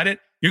else had it,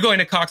 you're going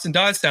to Cox and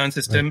Dodd's sound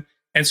system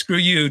and screw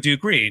you,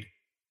 Duke Reed,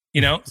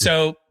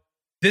 So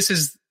this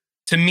is,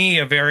 to me,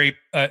 a very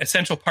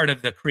essential part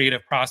of the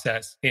creative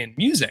process in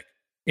music,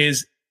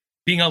 is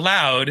being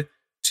allowed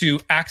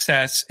to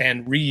access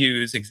and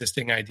reuse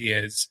existing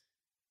ideas.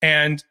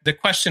 And the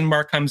question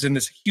mark comes in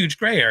this huge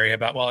gray area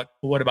about, well,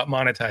 what about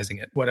monetizing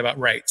it? What about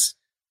rights?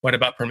 What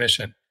about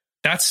permission?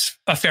 That's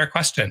a fair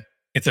question.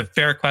 It's a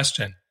fair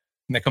question.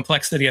 And the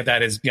complexity of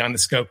that is beyond the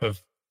scope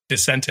of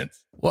this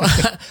sentence.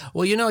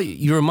 Well,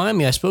 you remind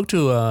me, I spoke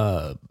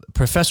to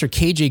Professor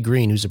KJ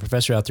Green, who's a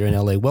professor out there in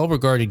LA,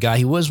 well-regarded guy.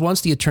 He was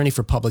once the attorney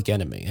for Public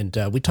Enemy.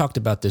 And we talked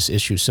about this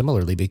issue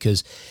similarly,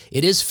 because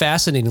it is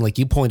fascinating, like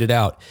you pointed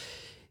out,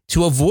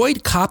 to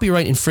avoid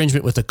copyright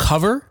infringement with a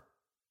cover.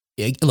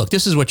 Look,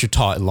 this is what you're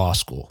taught in law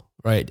school,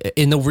 right?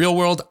 In the real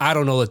world, I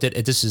don't know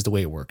that this is the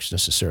way it works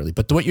necessarily,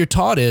 but what you're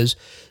taught is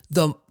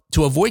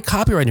to avoid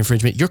copyright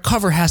infringement, your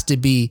cover has to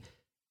be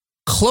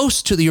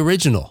close to the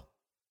original.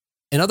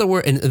 In other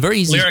words, and a very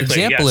easy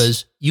example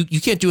is you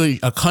can't do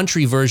a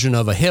country version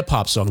of a hip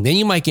hop song. Then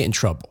you might get in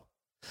trouble.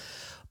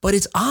 But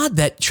it's odd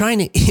that trying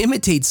to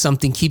imitate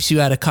something keeps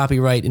you out of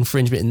copyright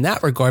infringement in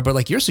that regard. But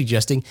like you're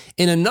suggesting,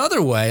 in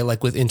another way,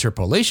 like with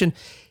interpolation,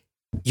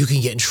 you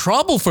can get in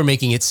trouble for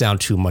making it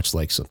sound too much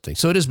like something.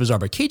 So it is bizarre.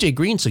 But KJ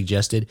Green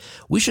suggested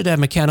we should have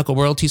mechanical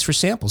royalties for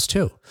samples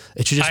too.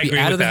 It should just be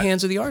out of the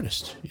hands of the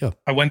artist. Yeah,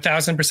 I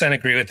 1000%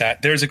 agree with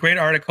that. There's a great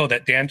article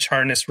that Dan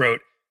Charnas wrote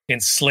in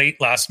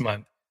Slate last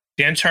month.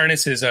 Dan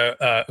Charnas is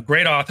a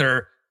great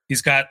author.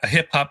 He's got a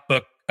hip hop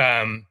book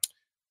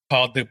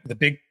called the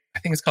Big. I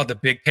think it's called The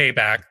Big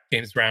Payback.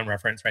 James Brown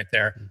reference right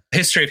there.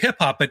 History of hip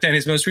hop. But then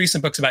his most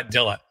recent book's about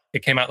Dilla.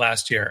 It came out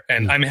last year,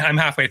 and I'm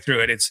halfway through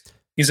it.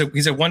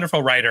 He's a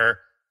wonderful writer,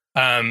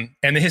 and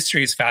the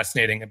history is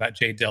fascinating about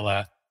Jay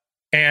Dilla.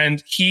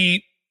 And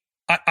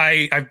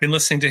I've been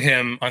listening to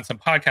him on some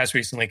podcasts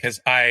recently because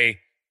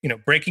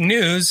breaking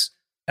news,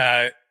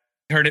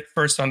 heard it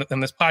first on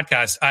this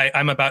podcast.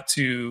 I'm about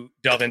to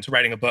delve into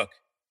writing a book.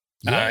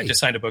 I just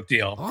signed a book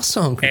deal.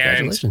 Awesome.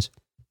 Congratulations.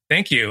 And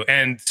thank you.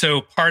 And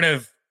so part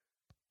of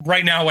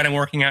right now what I'm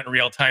working out in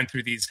real time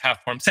through these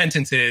half-formed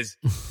sentences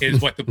is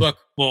what the book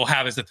will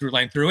have as a through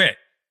line through it.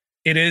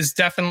 It is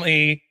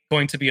definitely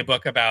going to be a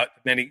book about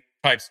many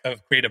types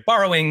of creative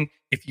borrowing.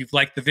 If you've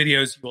liked the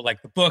videos, you will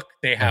like the book.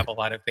 They have a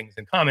lot of things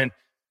in common.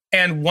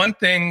 And one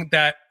thing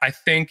that I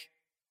think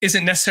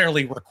isn't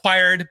necessarily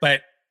required,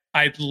 but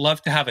I'd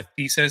love to have a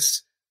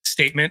thesis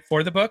statement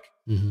for the book.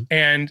 Mm-hmm.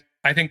 And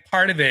I think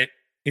part of it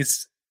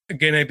is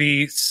going to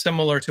be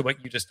similar to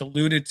what you just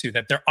alluded to,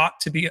 that there ought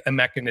to be a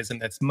mechanism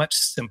that's much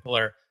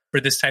simpler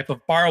for this type of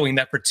borrowing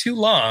that for too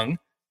long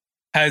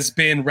has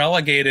been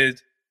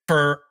relegated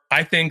for,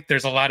 I think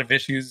there's a lot of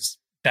issues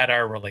that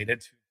are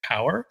related to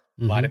power,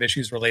 a lot of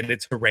issues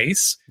related to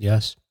race.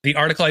 Yes. The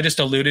article I just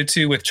alluded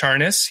to with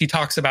Charnas, he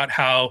talks about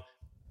how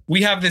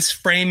we have this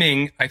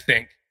framing, I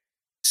think,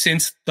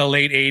 since the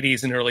late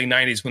 80s and early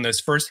 90s when those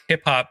first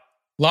hip hop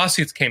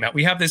lawsuits came out.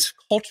 We have this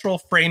cultural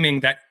framing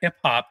that hip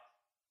hop,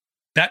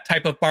 that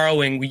type of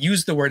borrowing, we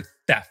use the word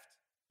theft.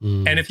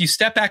 And if you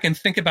step back and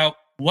think about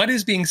what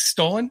is being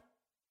stolen,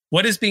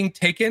 what is being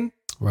taken,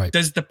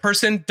 does the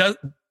person,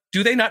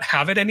 do they not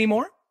have it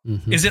anymore?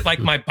 Is it like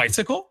my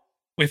bicycle?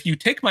 If you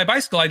take my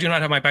bicycle, I do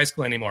not have my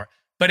bicycle anymore.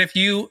 But if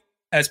you,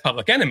 as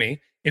Public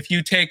Enemy, if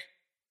you take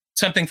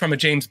something from a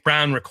James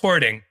Brown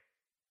recording,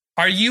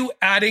 are you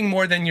adding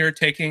more than you're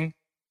taking?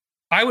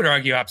 I would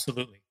argue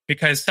absolutely,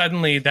 because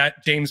suddenly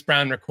that James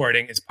Brown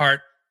recording is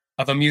part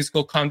of a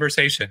musical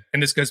conversation.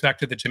 And this goes back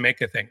to the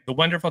Jamaica thing. The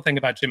wonderful thing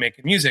about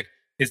Jamaican music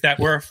is that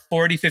we're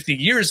 40, 50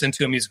 years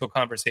into a musical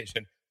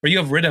conversation where you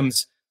have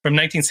rhythms from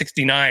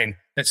 1969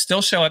 that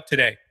still show up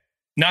today.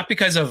 Not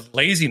because of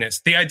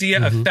laziness. The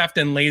idea of theft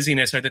and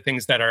laziness are the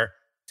things that are,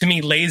 to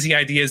me, lazy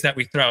ideas that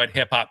we throw at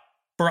hip hop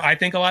for, I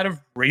think, a lot of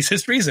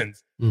racist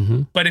reasons.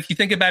 But if you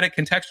think about it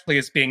contextually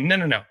as being,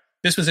 no,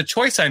 this was a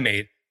choice I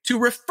made to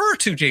refer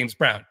to James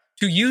Brown,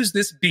 to use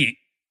this beat,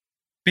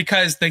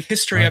 because the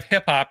history of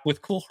hip hop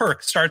with Kool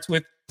Herc starts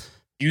with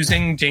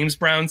using James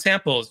Brown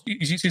samples,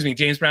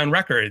 James Brown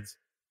records.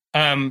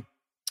 So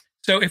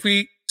if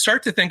we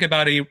start to think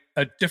about a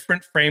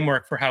different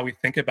framework for how we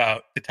think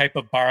about the type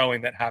of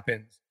borrowing that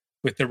happens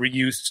with the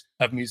reuse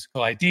of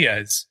musical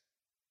ideas,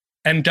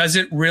 and does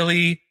it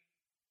really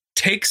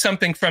take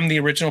something from the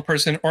original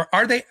person, or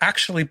are they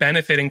actually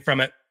benefiting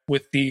from it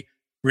with the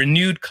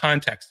renewed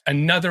context,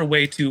 another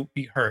way to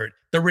be heard,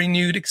 the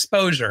renewed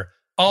exposure,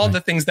 all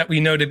the things that we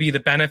know to be the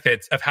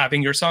benefits of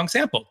having your song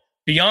sampled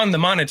beyond the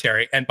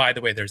monetary. And by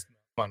the way, there's the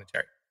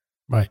monetary.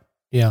 Right.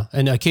 Yeah.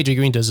 And KJ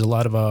Green does a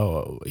lot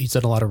of, he's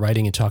done a lot of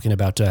writing and talking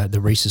about the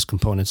racist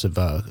components of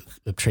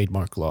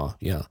trademark law.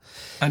 Yeah.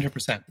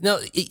 100%. No,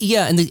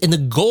 yeah. And the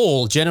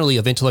goal generally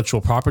of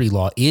intellectual property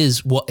law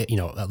is what,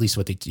 at least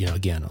what they,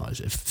 again,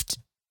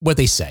 what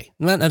they say,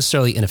 not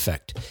necessarily in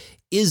effect,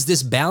 is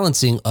this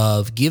balancing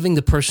of giving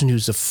the person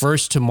who's the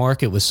first to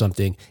market with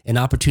something an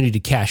opportunity to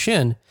cash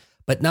in,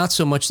 but not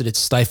so much that it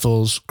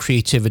stifles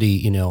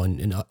creativity,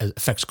 and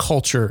affects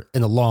culture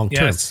in the long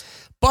term. Yes.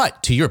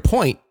 But to your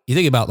point, you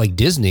think about like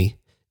Disney,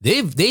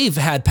 they've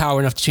had power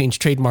enough to change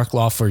trademark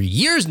law for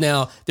years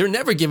now. They're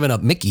never giving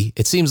up Mickey.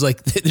 It seems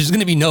like there's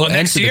going to be no end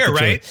next to year, the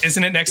right?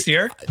 Isn't it next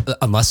year?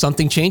 Unless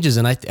something changes,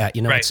 and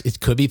it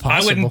could be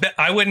possible.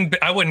 I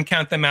wouldn't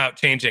count them out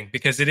changing,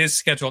 because it is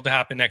scheduled to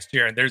happen next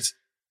year, and there's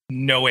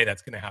no way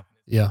that's going to happen.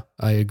 Yeah,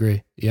 I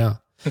agree. Yeah.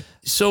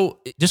 So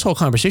this whole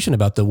conversation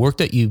about the work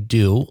that you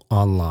do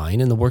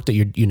online and the work that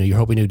you're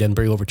hoping to then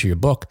bring over to your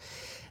book.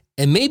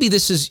 And maybe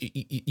this is,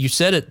 you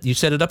set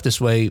it up this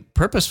way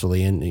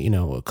purposefully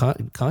and,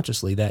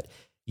 consciously, that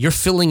you're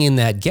filling in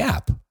that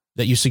gap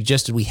that you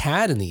suggested we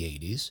had in the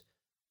 80s,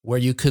 where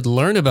you could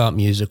learn about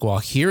music while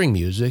hearing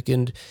music.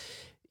 And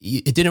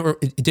it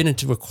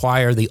didn't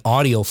require the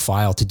audio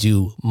file to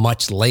do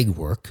much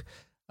legwork.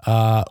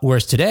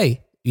 Whereas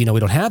today, we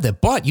don't have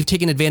that, but you've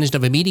taken advantage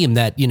of a medium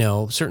that,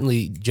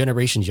 certainly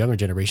younger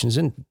generations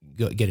and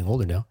getting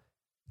older now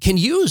can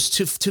use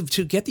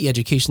to get the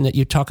education that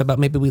you talk about.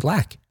 Maybe we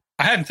lack.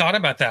 I hadn't thought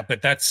about that,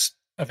 but that's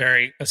a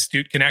very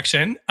astute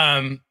connection.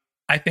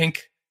 I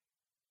think,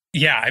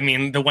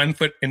 the one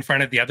foot in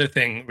front of the other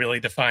thing really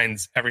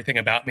defines everything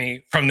about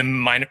me, from the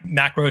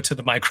macro to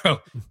the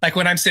micro. Like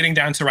when I'm sitting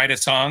down to write a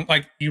song,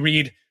 like you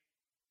read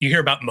you hear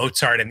about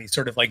Mozart and these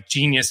sort of like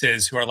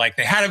geniuses who are like,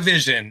 they had a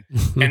vision.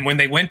 And when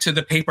they went to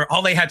the paper,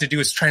 all they had to do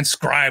is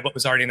transcribe what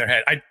was already in their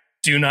head. I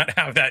do not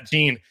have that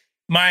gene.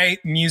 My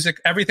music,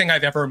 everything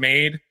I've ever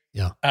made,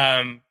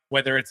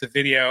 whether it's a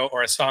video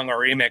or a song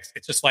or a remix,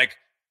 it's just like,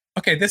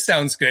 okay, this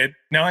sounds good.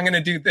 Now I'm going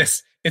to do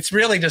this. It's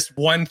really just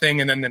one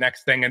thing and then the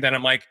next thing. And then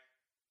I'm like,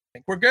 I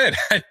think we're good.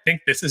 I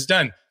think this is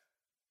done.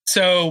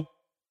 So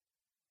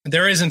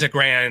there isn't a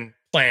grand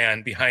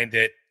plan behind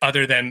it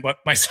other than what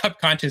my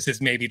subconscious is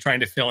maybe trying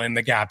to fill in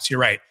the gaps. You're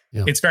right.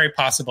 Yeah. It's very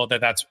possible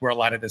that that's where a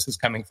lot of this is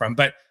coming from.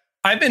 But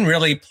I've been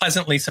really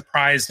pleasantly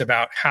surprised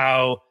about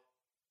how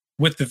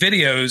with the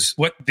videos,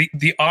 what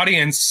the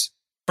audience,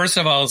 first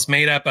of all, is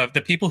made up of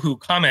the people who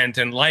comment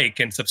and like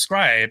and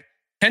subscribe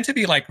tend to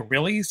be like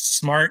really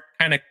smart,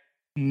 kind of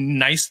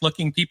nice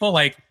looking people.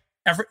 Like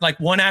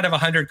 1 out of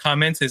 100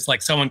 comments is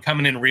like someone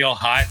coming in real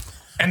hot.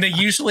 And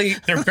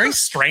they're very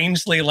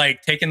strangely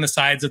like taking the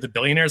sides of the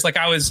billionaires. Like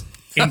I was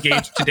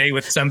engaged today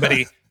with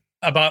somebody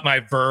about my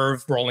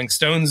Verve Rolling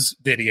Stones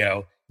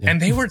video. Yeah.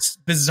 And they were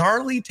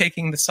bizarrely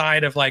taking the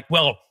side of like,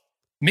 well,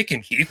 Mick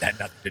and Keith had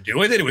nothing to do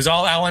with it. It was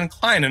all Alan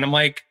Klein. And I'm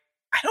like,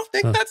 I don't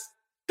think that's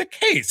the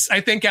case. I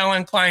think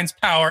Alan Klein's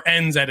power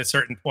ends at a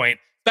certain point,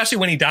 especially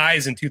when he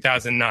dies in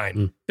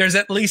 2009. There's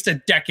at least a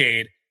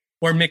decade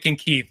where Mick and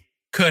Keith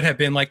could have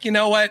been like, you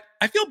know what?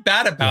 I feel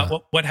bad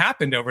about what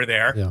happened over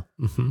there. Yeah.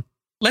 Mm-hmm.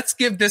 Let's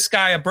give this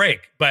guy a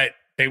break. But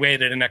they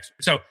waited an extra.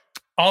 So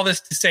all this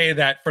to say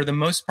that for the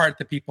most part,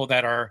 the people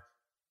that are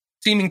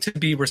seeming to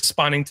be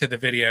responding to the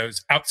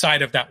videos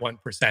outside of that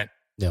 1%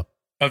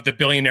 of the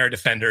billionaire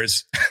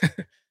defenders,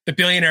 the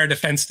Billionaire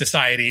Defense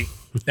Society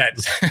that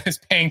is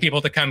paying people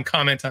to come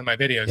comment on my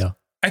videos. Yeah.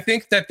 I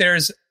think that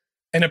there's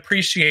an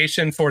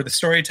appreciation for the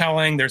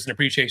storytelling. There's an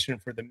appreciation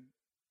for the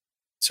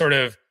sort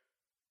of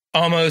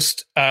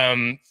almost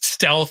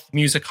stealth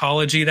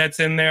musicology that's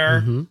in there.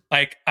 Mm-hmm.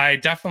 Like I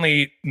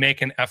definitely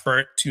make an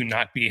effort to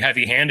not be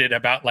heavy-handed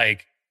about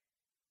like,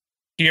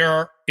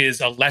 here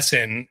is a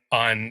lesson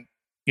on,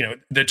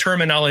 the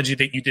terminology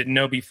that you didn't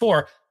know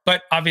before.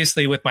 But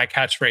obviously with my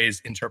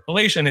catchphrase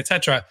interpolation,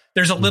 etc.,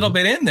 there's a little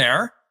bit in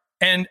there.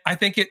 And I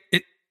think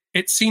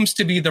it seems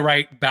to be the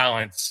right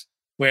balance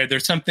where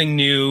there's something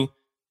new.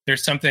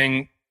 There's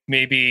something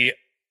maybe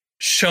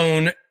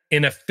shown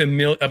in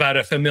about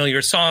a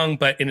familiar song,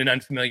 but in an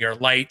unfamiliar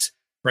light.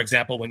 For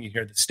example, when you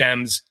hear the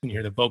stems, when you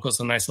hear the vocals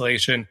in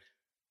isolation,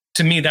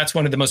 to me, that's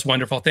one of the most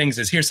wonderful things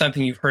is here's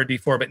something you've heard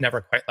before, but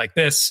never quite like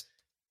this.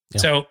 Yeah.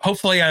 So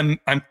hopefully I'm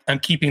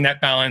keeping that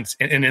balance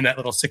in that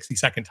little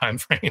 60-second time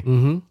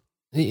frame.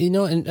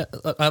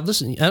 Mm-hmm.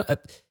 Listen,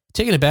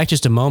 taking it back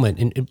just a moment,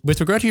 and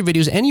with regard to your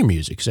videos and your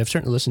music, because I've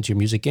certainly listened to your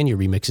music and your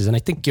remixes, and I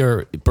think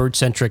your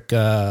bird-centric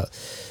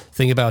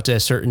thing about a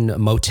certain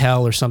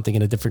motel or something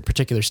in a different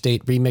particular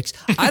state remix,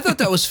 I thought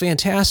that was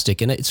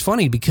fantastic. And it's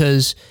funny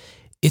because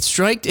it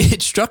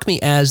struck me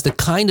as the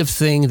kind of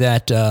thing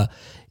that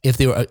if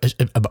they were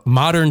a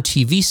modern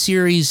TV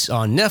series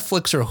on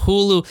Netflix or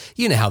Hulu,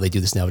 you know how they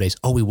do this nowadays.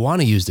 Oh, we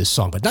want to use this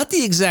song, but not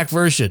the exact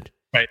version.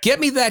 Right. Get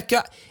me that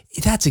guy.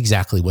 That's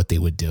exactly what they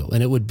would do.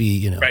 And it would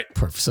be,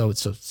 perfect. So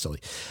it's so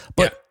silly.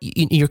 But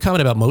your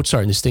comment about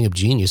Mozart and this thing of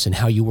genius and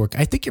how you work,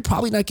 I think you're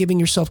probably not giving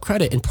yourself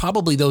credit. And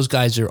probably those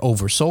guys are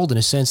oversold in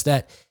a sense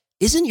that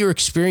isn't your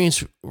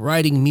experience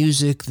writing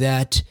music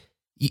that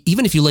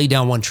even if you lay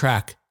down one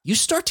track, you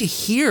start to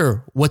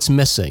hear what's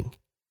missing.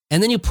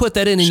 And then you put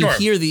that in and you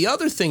hear the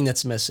other thing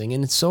that's missing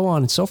and so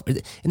on and so forth.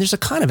 And there's a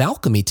kind of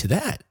alchemy to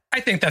that. I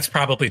think that's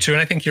probably true.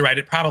 And I think you're right.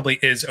 It probably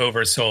is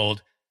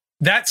oversold.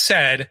 That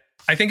said,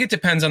 I think it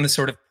depends on the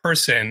sort of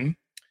person.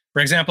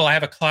 For example, I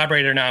have a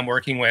collaborator now I'm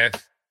working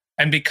with,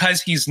 and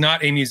because he's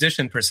not a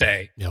musician per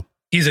se,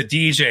 he's a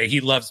DJ. He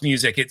loves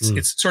music.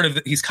 It's sort of,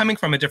 he's coming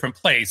from a different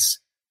place.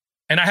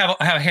 And I have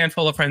a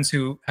handful of friends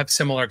who have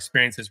similar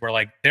experiences where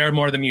like they're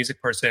more the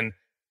music person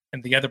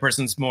and the other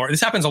person's more.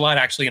 This happens a lot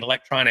actually in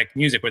electronic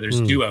music where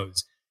there's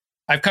duos.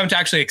 I've come to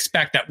actually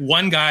expect that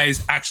one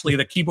guy's actually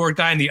the keyboard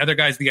guy and the other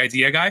guy's the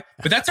idea guy.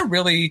 But that's a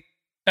really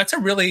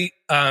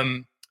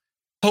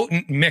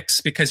potent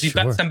mix because you've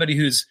got somebody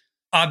whose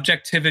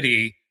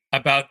objectivity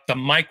about the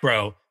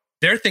micro,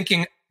 they're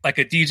thinking like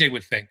a DJ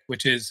would think,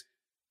 which is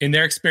in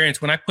their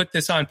experience, when I put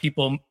this on,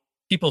 people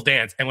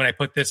dance. And when I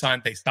put this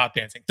on, they stop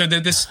dancing. So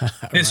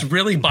this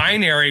really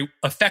binary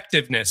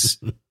effectiveness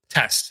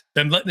test.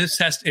 This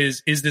test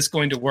is this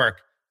going to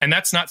work? And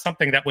that's not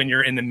something that when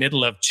you're in the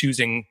middle of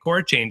choosing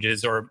chord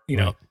changes or,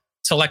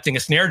 selecting a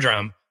snare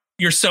drum,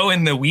 you're so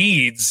in the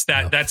weeds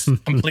that that's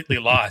completely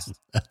lost.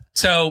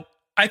 So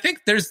I think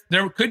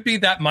there could be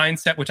that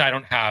mindset, which I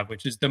don't have,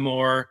 which is the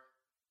more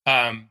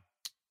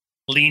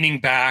leaning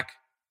back.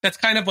 That's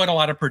kind of what a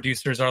lot of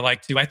producers are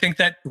like too. I think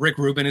that Rick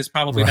Rubin is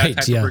probably that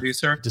type of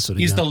producer.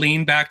 He's the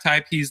lean back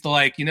type. He's the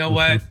like, you know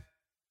what?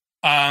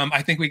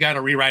 I think we got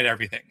to rewrite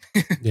everything.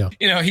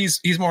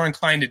 He's more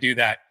inclined to do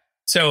that.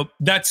 So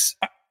that's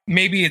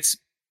maybe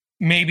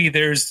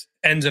there's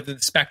ends of the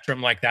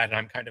spectrum like that, and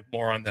I'm kind of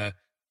more on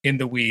in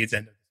the weeds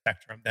end of the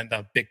spectrum than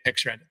the big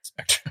picture end of the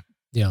spectrum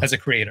as a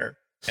creator.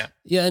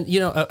 Yeah. And,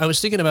 I was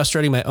thinking about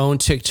starting my own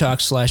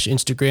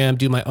TikTok/Instagram,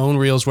 do my own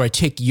reels where I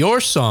take your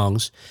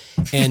songs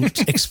and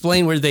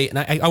explain where they, and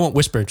I won't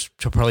whisper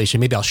interpolation.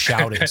 Maybe I'll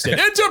shout it instead.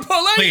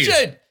 Interpolation.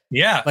 Please.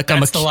 Yeah. Like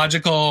that's the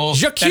logical,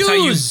 that's how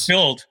you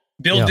build.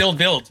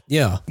 Build.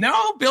 Yeah.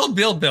 No,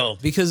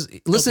 build. Because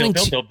listening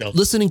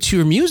to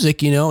your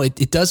music,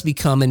 it does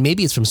become, and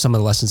maybe it's from some of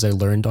the lessons I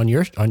learned on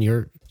your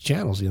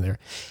channels in there.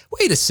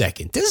 Wait a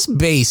second, this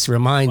bass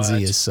reminds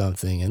me of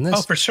something, and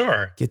this for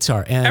sure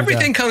guitar, and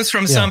everything comes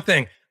from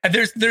something.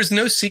 There's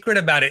no secret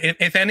about it.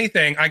 If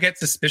anything, I get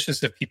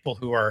suspicious of people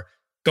who are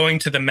going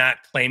to the mat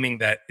claiming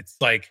that it's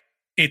like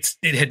it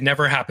had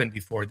never happened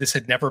before. This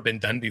had never been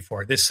done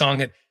before. This song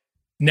had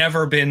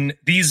never been.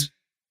 These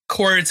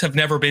chords have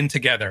never been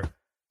together.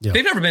 Yeah.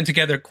 They've never been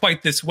together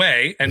quite this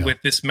way, and with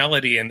this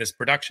melody and this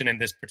production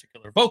and this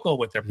particular vocal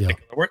with their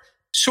particular word.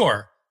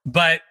 Sure,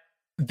 but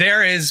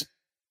there is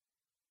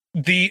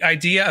the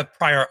idea of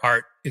prior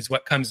art is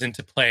what comes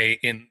into play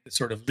in the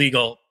sort of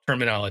legal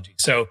terminology.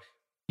 So,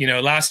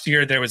 last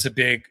year there was a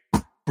big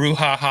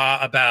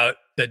brouhaha about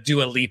the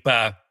Dua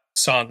Lipa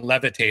song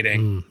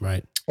 "Levitating,"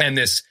 right? And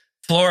this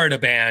Florida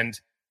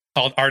band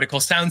called Article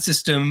Sound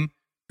System,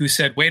 who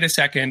said, "Wait a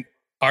second.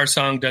 Our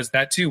song does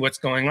that too. What's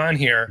going on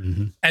here?"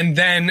 Mm-hmm. And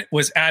then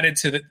was added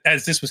to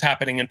as this was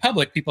happening in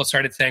public, people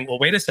started saying, well,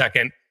 wait a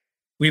second.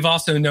 We've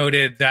also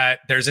noted that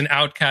there's an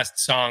Outkast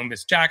song,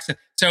 Miss Jackson.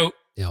 So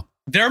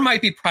there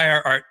might be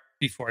prior art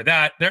before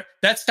that.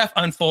 That stuff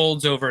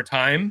unfolds over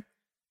time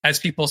as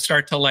people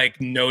start to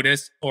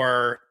notice,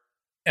 or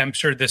I'm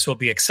sure this will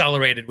be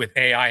accelerated with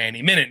AI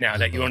any minute now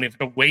that you don't have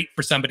to wait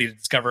for somebody to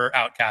discover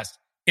Outkast.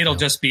 It'll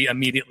just be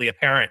immediately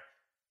apparent.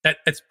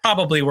 That's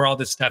probably where all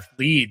this stuff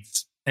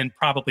leads. And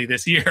probably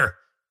this year.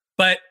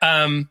 But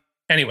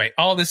anyway,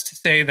 all this to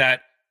say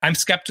that I'm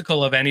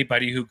skeptical of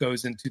anybody who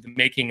goes into the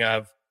making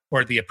of,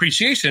 or the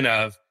appreciation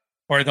of,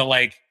 or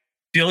the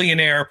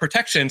billionaire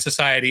protection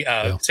society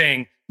of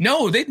saying,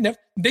 no, they've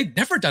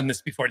never done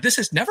this before. This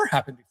has never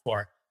happened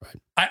before. Right.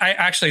 I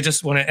actually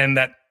just want to end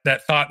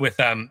that thought with,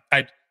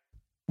 I'd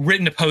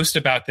written a post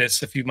about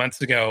this a few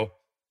months ago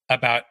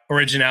about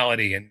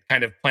originality and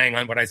kind of playing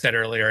on what I said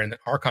earlier in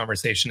our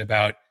conversation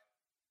about,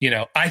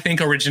 I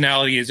think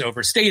originality is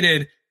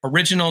overstated.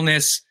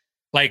 Originalness,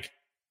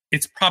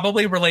 it's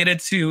probably related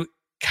to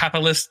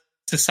capitalist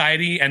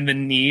society and the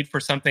need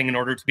for something in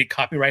order to be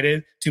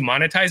copyrighted, to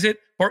monetize it,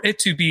 or it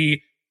to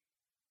be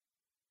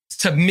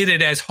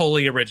submitted as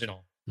wholly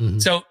original. Mm-hmm.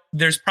 So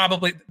there's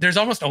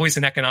almost always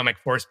an economic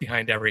force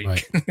behind every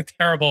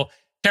terrible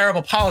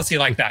policy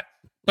like that.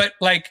 But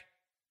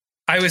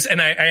I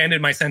ended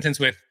my sentence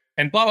with,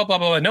 and blah, blah, blah,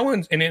 blah. No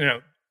one's, and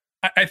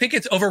I think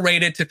it's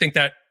overrated to think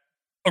that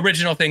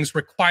original things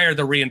require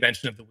the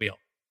reinvention of the wheel.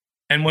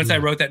 And once I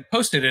wrote that and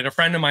posted it, a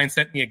friend of mine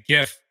sent me a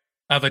GIF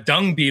of a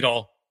dung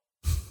beetle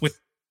with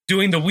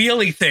doing the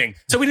wheelie thing.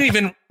 So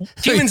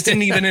humans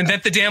didn't even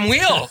invent the damn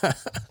wheel.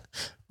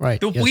 Right.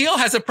 The wheel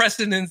has a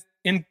precedence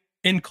on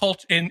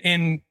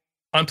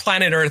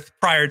planet Earth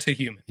prior to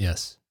humans.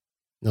 Yes.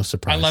 No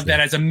surprise. I love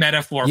that as a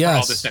metaphor for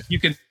all this stuff.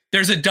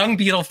 There's a dung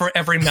beetle for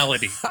every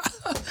melody.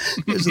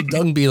 There's a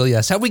dung beetle.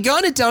 Yes. Have we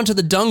got it down to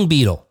the dung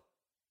beetle?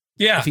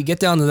 Yeah. If you get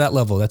down to that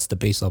level, that's the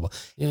base level.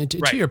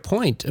 To your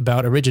point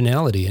about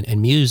originality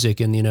and music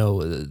and,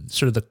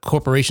 sort of the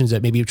corporations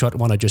that maybe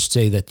want to just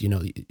say that,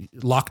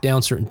 lock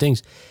down certain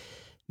things.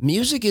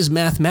 Music is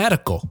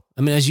mathematical.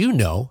 I mean, as you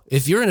know,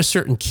 if you're in a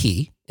certain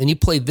key and you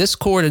play this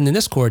chord and then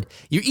this chord,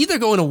 you're either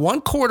going to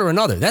one chord or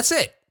another. That's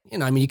it.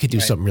 You could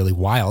do something really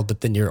wild, but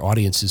then your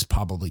audience is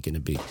probably going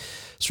to be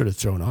sort of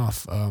thrown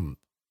off.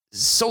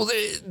 So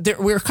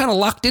we're kind of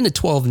locked into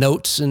 12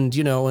 notes and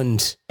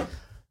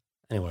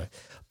anyway.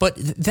 But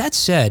that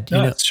said,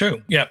 it's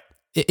true. Yeah.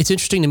 It's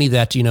interesting to me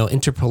that,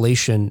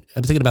 interpolation,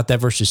 I'm thinking about that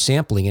versus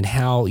sampling and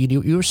how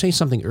you were saying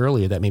something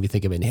earlier that made me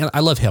think of it. And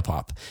I love hip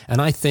hop.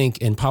 And I think,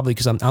 and probably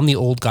because I'm the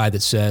old guy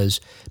that says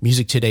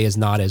music today is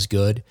not as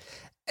good.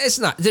 It's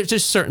not.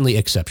 There's certainly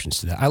exceptions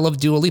to that. I love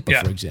Dua Lipa,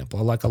 for example.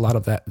 I like a lot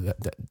of that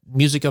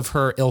music of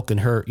her ilk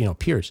and her,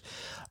 peers.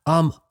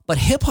 But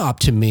hip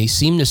hop to me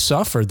seemed to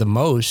suffer the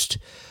most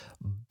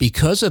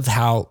because of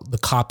how the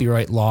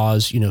copyright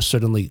laws,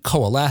 suddenly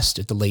coalesced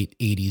at the late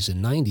 80s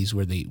and 90s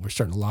where they were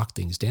starting to lock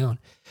things down,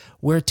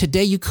 where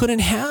today you couldn't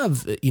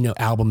have,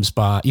 albums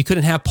you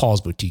couldn't have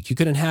Paul's Boutique. You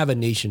couldn't have A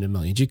Nation of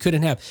Millions. You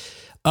couldn't have,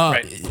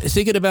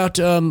 thinking about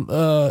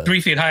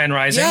 3 Feet High and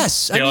Rising.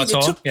 Yes.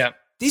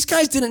 These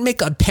guys didn't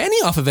make a penny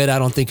off of it, I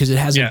don't think, because it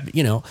hasn't,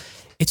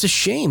 it's a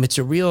shame. It's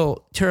a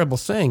real terrible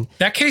thing.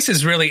 That case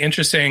is really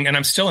interesting, and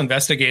I'm still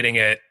investigating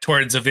it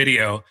towards a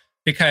video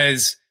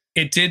because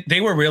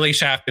they were really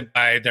shafted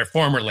by their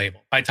former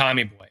label, by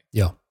Tommy Boy.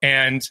 Yeah.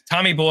 And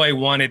Tommy Boy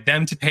wanted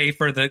them to pay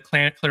for the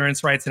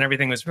clearance rights and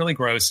everything. It was really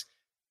gross.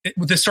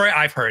 The story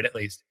I've heard, at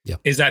least,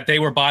 is that they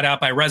were bought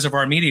out by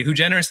Reservoir Media, who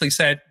generously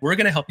said, we're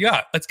going to help you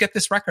out. Let's get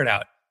this record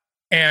out.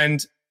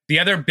 And the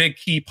other big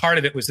key part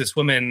of it was this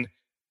woman,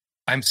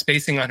 I'm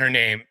spacing on her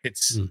name.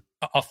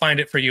 I'll find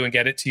it for you and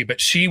get it to you. But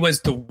she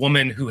was the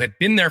woman who had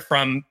been there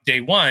from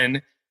day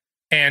one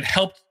and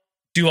helped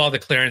do all the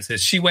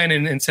clearances. She went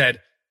in and said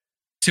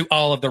to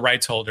all of the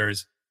rights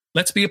holders,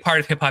 let's be a part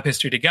of hip hop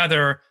history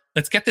together.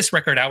 Let's get this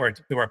record out where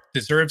it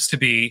deserves to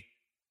be.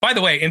 By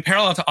the way, in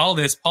parallel to all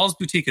this, Paul's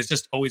Boutique has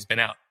just always been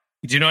out.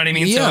 Do you know what I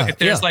mean? Yeah,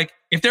 so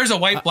if there's a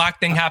white black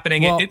thing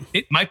happening,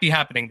 it might be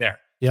happening there.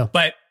 Yeah.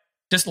 But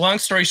just long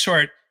story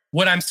short,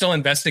 what I'm still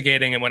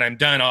investigating, and when I'm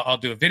done, I'll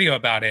do a video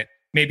about it.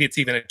 Maybe it's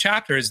even a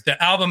chapter. Is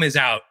the album is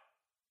out.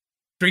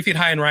 3 Feet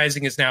High and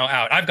Rising is now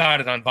out. I've got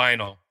it on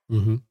vinyl.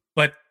 Mm-hmm.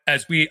 But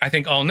as we, I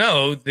think, all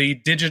know,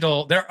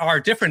 there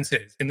are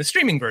differences in the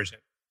streaming version.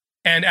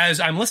 And as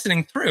I'm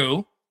listening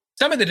through,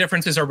 some of the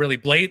differences are really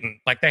blatant.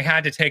 Like they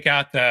had to take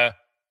out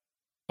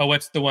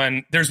what's the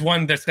one? There's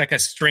one that's like a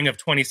string of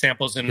 20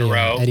 samples in a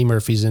row. Eddie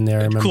Murphy's in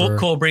there. I remember.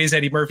 Cool Breeze,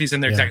 Eddie Murphy's in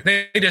there. Yeah.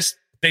 Exactly.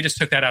 They just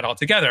took that out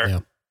altogether. Yeah.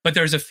 But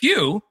there's a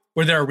few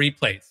where there are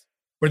replays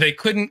where they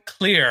couldn't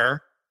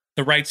clear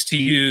the rights to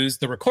use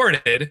the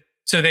recorded.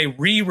 So they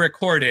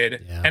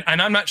re-recorded,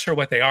 and I'm not sure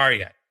what they are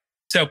yet.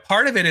 So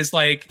part of it is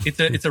like it's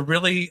a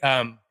really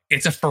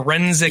it's a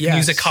forensic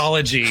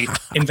musicology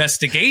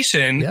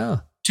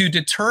investigation to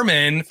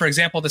determine, for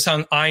example, the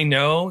song "I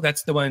Know."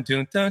 That's the one.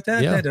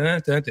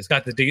 It's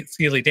got the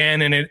Steely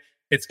Dan in it.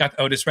 It's got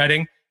Otis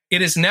Redding.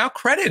 It is now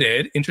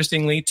credited,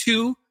 interestingly,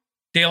 to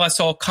De La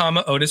Soul,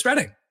 Otis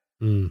Redding.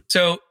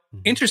 So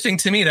interesting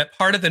to me that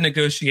part of the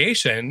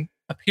negotiation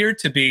appeared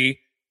to be,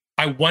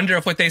 I wonder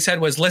if what they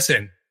said was,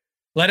 listen,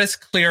 let us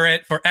clear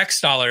it for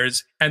X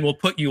dollars and we'll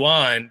put you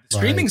on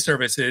streaming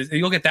services.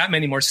 You'll get that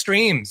many more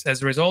streams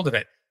as a result of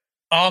it.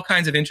 All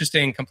kinds of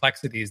interesting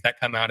complexities that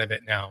come out of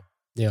it now.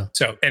 Yeah.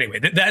 So anyway,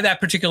 that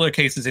particular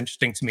case is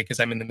interesting to me because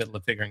I'm in the middle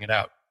of figuring it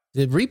out.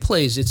 The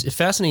replays, it's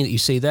fascinating that you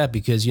say that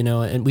because,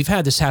 and we've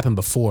had this happen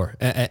before.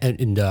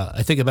 And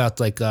I think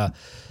about like the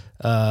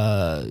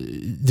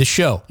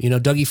show,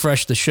 Dougie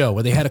Fresh, the show,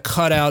 where they had to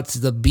cut out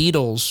the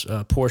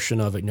Beatles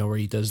portion of it, where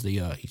he does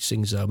he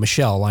sings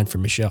Michelle, a line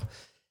from Michelle.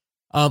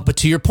 But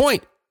to your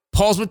point,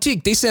 Paul's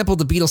Boutique, they sampled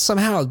the Beatles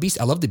somehow.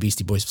 I love the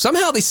Beastie Boys.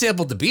 Somehow they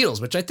sampled the Beatles,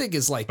 which I think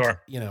is like,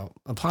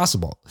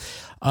 impossible.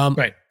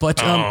 Right. But,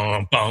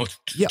 a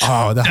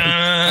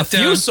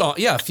few songs.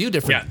 Yeah, a few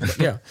different.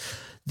 Yeah.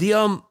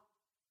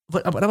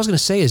 But what I was going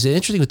to say is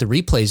interesting with the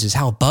replays is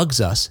how it bugs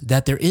us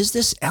that there is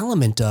this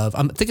element of,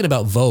 I'm thinking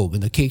about Vogue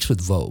and the Cakes with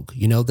Vogue.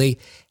 They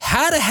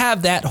had to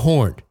have that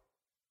horn,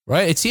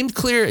 right? It seemed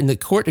clear and the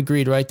court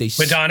agreed, right?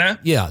 Madonna?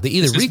 Yeah, they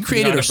either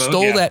recreated or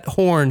stole that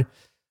horn.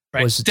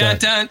 Right.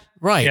 Dun.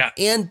 Right. Yeah.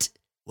 And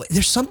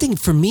there's something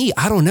for me,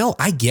 I don't know.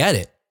 I get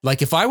it.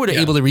 Like if I were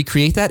able to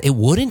recreate that, it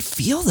wouldn't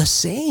feel the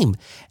same.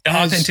 The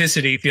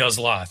authenticity feels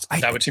lost.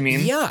 Is that what you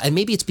mean? Yeah. And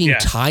maybe it's being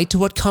tied to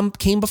what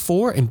came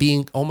before and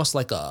being almost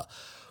like a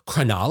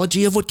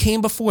chronology of what came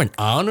before and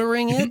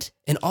honoring it.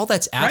 And all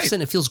that's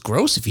absent. It feels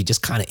gross if you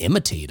just kind of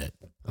imitate it.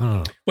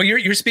 Well,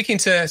 you're speaking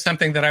to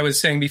something that I was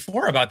saying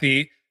before about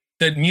the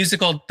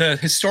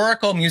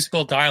historical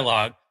musical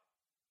dialogue.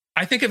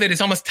 I think of it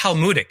as almost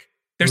Talmudic.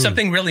 There's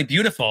something really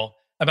beautiful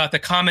about the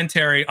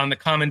commentary on the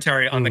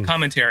commentary on the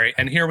commentary.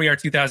 And here we are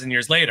 2,000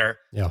 years later,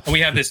 and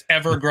we have this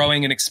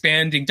ever-growing and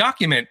expanding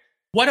document.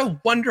 What a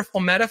wonderful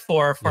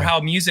metaphor for how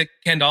music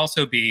can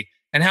also be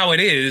and how it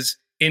is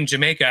in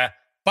Jamaica.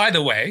 By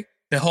the way,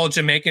 the whole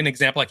Jamaican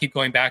example I keep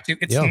going back to,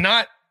 it's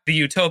not the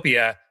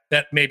utopia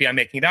that maybe I'm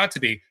making it out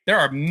to be. There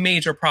are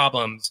major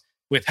problems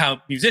with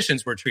how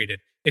musicians were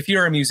treated. If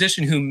you're a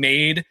musician who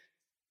made,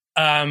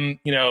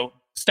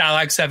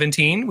 Stalag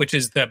 17, which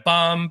is the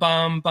bum,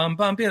 bum, bum,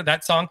 bum,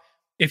 that song.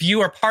 If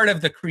you are part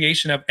of the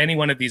creation of any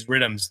one of these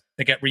rhythms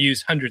that get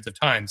reused hundreds of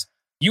times,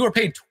 you are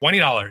paid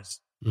 $20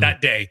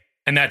 that day,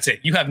 and that's it.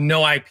 You have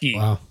no IP.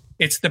 Wow.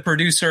 It's the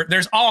producer.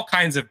 There's all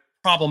kinds of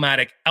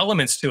problematic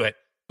elements to it.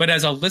 But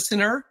as a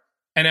listener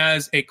and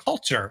as a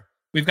culture,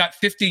 we've got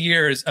 50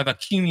 years of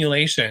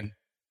accumulation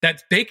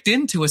that's baked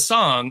into a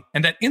song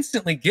and that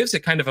instantly gives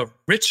it kind of a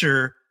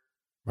richer,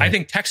 I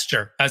think,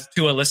 texture as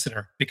to a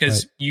listener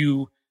because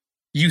you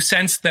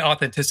sense the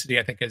authenticity,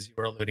 I think, as you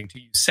were alluding to.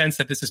 You sense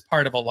that this is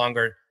part of a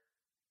longer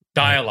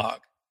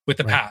dialogue with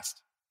the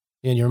past.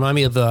 And you remind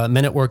me of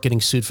Men at Work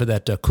getting sued for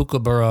that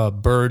Kookaburra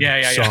bird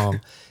song.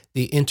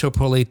 They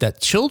interpolate that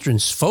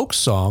children's folk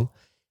song.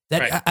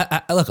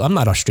 That look, I'm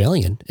not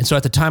Australian. And so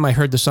at the time I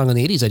heard the song in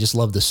the 80s, I just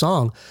loved the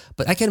song.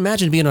 But I can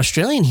imagine being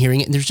Australian hearing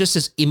it, and there's just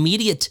this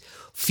immediate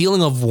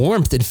feeling of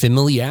warmth and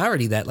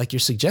familiarity that, like you're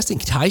suggesting,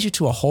 ties you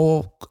to a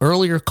whole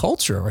earlier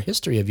culture or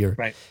history of your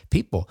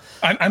people.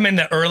 I'm in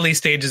the early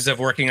stages of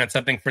working on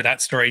something for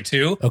that story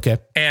too. Okay.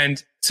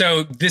 And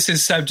so this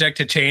is subject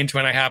to change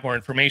when I have more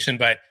information,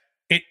 but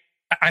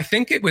I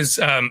think it was,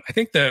 I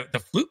think the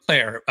flute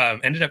player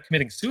ended up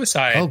committing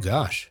suicide. Oh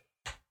gosh.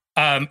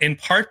 In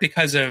part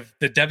because of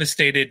the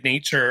devastated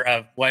nature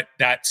of what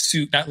that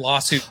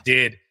lawsuit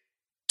did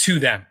to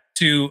them.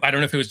 I don't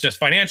know if it was just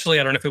financially,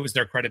 I don't know if it was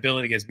their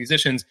credibility as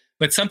musicians,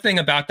 but something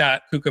about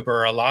that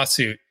Kookaburra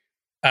lawsuit,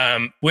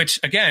 which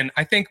again,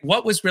 I think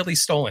what was really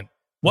stolen,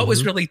 what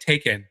was really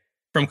taken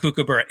from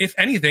Kookaburra, if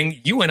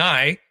anything, you and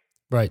I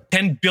right.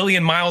 10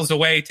 billion miles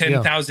away,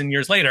 10,000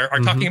 years later, are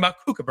talking about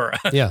Kookaburra.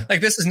 Yeah.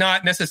 Like, this is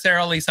not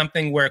necessarily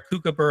something where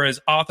Kookaburra's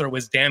author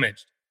was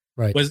damaged,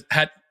 Right.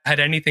 had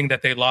anything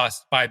that they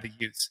lost by the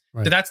use.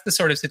 Right. So that's the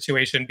sort of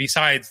situation,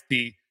 besides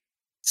the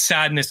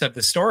sadness of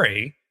the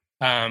story,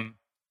 of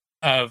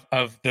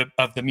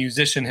the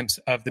musician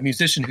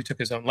who took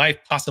his own life,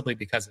 possibly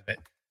because of it.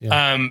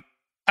 Yeah.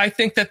 I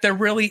think that there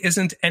really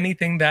isn't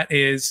anything that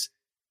is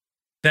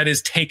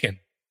taken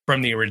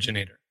from the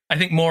originator. I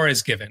think more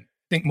is given.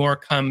 I think more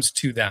comes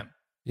to them.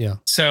 Yeah.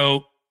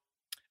 So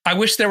I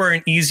wish there were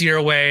an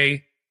easier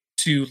way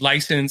to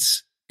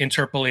license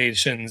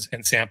interpolations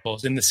and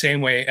samples in the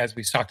same way as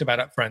we talked about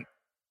up front,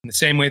 in the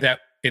same way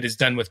that it is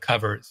done with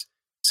covers,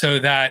 so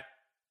that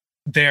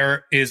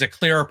there is a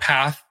clearer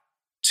path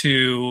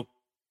to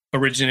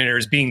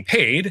originators being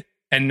paid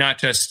and not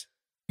just,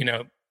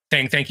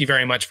 saying thank you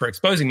very much for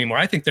exposing me more.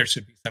 I think there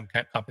should be some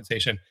kind of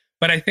compensation.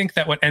 But I think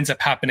that what ends up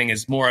happening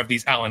is more of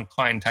these Alan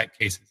Klein type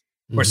cases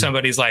where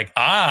somebody's like,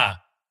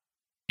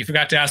 you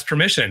forgot to ask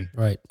permission.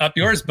 Right. Up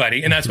yours,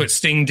 buddy. And that's what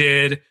Sting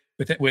did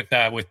with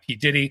P.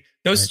 Diddy.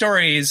 Those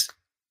stories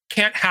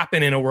can't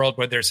happen in a world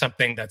where there's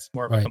something that's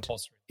more of a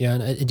compulsory. Yeah.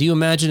 And do you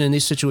imagine in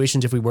these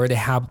situations, if we were to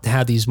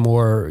have these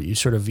more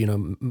sort of,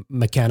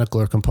 mechanical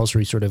or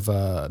compulsory sort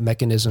of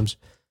mechanisms,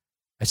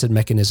 I said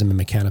mechanism and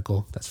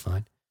mechanical, that's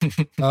fine.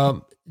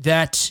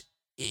 That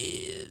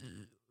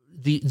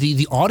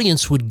the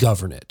audience would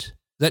govern it.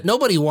 That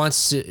nobody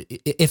wants to,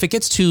 if it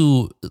gets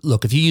too,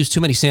 look, if you use too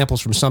many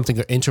samples from something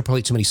or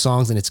interpolate too many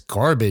songs, then it's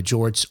garbage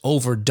or it's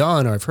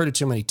overdone or I've heard it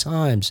too many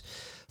times,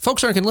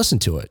 folks aren't going to listen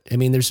to it. I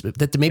mean, there's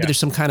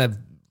some kind of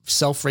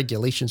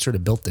self-regulation sort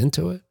of built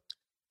into it.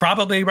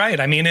 Probably right.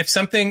 I mean, if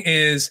something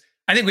is,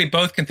 I think we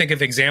both can think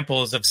of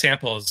examples of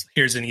samples.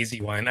 Here's an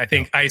easy one. I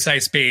think Ice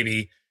Ice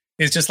Baby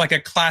is just like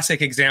a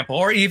classic example,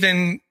 or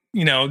even,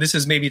 this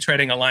is maybe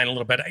treading a line a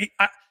little bit.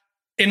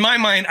 In my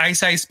mind,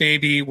 Ice Ice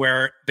Baby,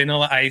 where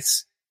Vanilla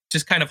Ice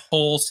just kind of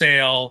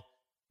wholesale,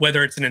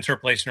 whether it's an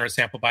interpolation or a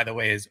sample, by the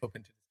way, is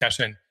open to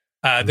discussion.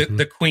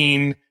 The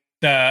Queen,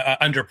 the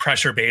Under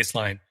Pressure bass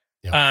line,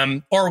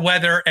 or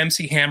whether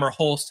MC Hammer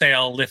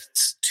wholesale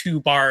lifts 2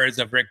 bars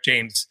of Rick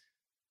James,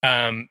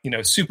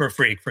 Super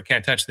Freak for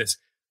Can't Touch This.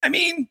 I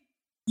mean,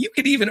 you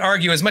could even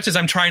argue, as much as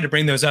I'm trying to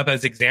bring those up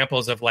as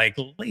examples of like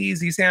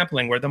lazy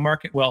sampling where the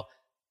market, well,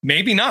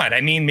 maybe not.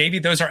 I mean, maybe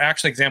those are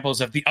actually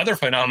examples of the other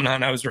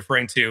phenomenon I was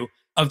referring to,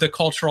 of the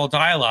cultural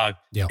dialogue.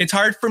 Yeah. It's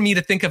hard for me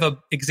to think of an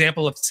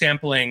example of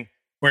sampling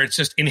where it's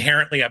just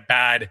inherently a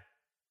bad,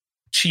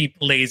 cheap,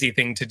 lazy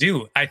thing to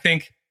do. I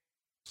think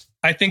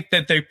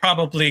that they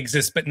probably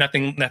exist, but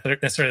nothing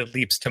necessarily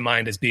leaps to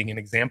mind as being an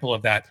example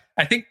of that.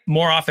 I think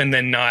more often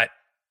than not,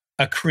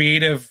 a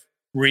creative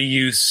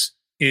reuse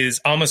is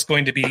almost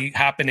going to be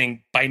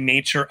happening by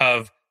nature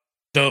of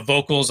the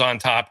vocals on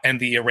top and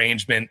the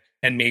arrangement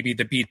and maybe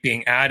the beat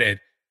being added.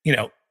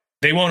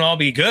 They won't all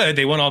be good.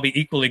 They won't all be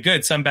equally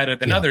good, some better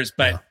than others.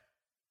 But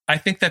I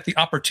think that the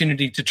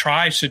opportunity to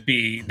try should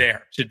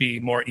be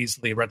more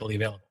easily, readily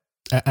available.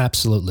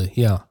 Absolutely.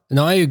 Yeah.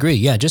 No, I agree.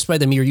 Yeah. Just by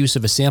the mere use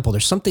of a sample,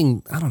 there's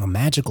something, I don't know,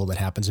 magical that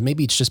happens. And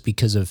maybe it's just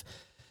because of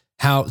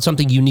how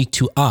something unique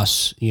to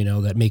us,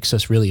 that makes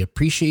us really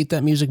appreciate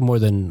that music more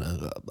than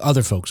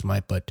other folks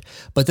might. But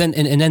then,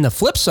 and then the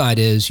flip side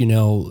is,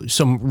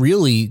 some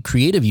really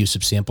creative use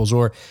of samples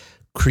or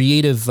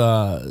creative,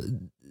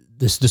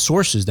 the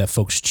sources that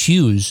folks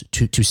choose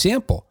to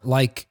sample.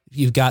 Like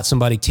you've got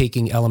somebody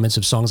taking elements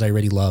of songs I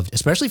already loved,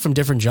 especially from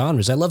different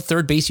genres. I love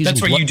third bass using.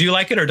 That's where you do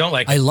like it or don't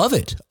like it? I love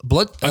it.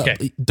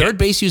 Third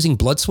bass using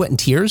Blood, Sweat, and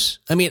Tears.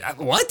 I mean,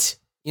 what?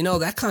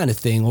 That kind of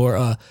thing.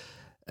 Or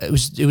it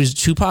was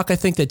Tupac, I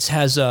think, that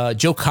has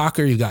Joe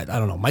Cocker. You got, I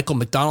don't know, Michael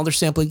McDonald or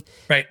sampling.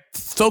 Right.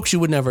 Folks you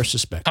would never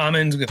suspect.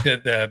 Commons with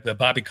the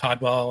Bobby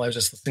Caldwell. I was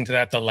just listening to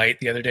that, The Light,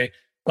 the other day.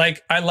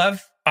 Like, I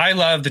love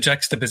the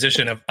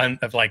juxtaposition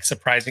of like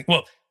surprising.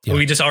 Well,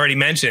 we just already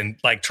mentioned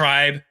like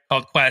Tribe,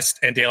 Called Quest,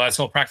 and De La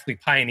Soul practically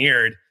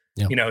pioneered,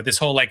 this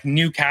whole like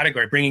new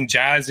category, bringing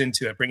jazz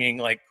into it, bringing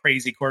like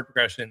crazy chord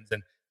progressions.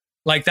 And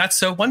like, that's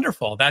so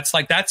wonderful. That's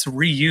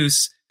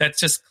reuse. That's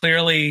just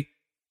clearly,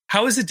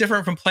 how is it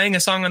different from playing a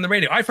song on the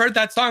radio? I've heard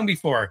that song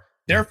before.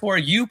 Therefore,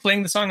 you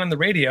playing the song on the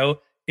radio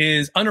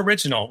is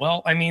unoriginal.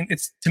 Well, I mean,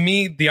 to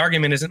me, the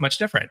argument isn't much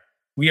different.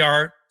 We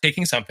are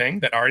taking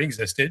something that already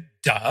existed,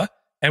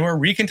 and we're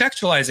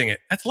recontextualizing it.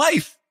 That's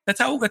life. That's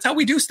how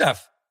we do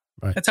stuff.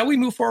 Right. That's how we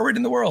move forward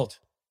in the world.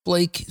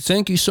 Blake,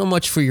 thank you so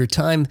much for your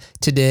time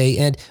today,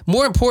 and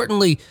more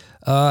importantly,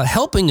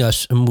 helping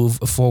us move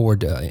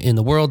forward in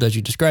the world as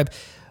you described,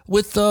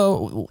 with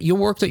your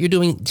work that you're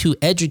doing to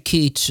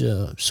educate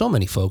so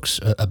many folks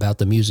about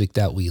the music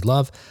that we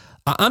love.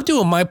 I'm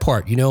doing my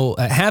part,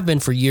 I have been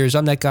for years.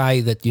 I'm that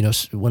guy that,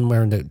 when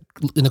we're in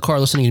the car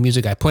listening to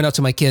music, I point out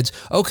to my kids,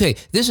 okay,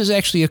 this is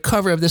actually a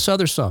cover of this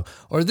other song,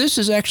 or this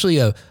is actually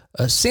a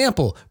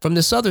sample from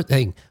this other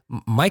thing.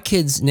 My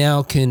kids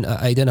now can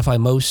identify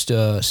most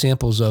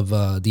samples of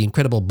the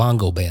Incredible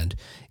Bongo Band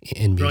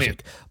in music.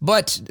 Brilliant.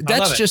 But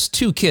that's just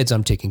 2 kids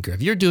I'm taking care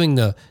of. You're doing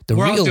the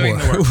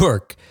real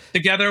work.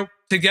 Together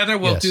Together,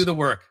 we'll Yes. do the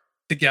work.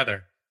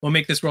 Together, we'll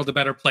make this world a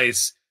better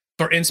place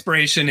for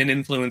inspiration and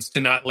influence to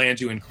not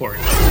land you in court.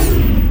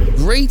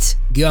 Great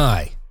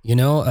guy. You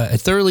know, I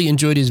thoroughly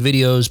enjoyed his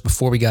videos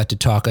before we got to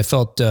talk. I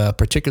felt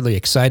particularly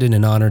excited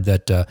and honored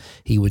that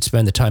he would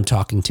spend the time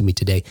talking to me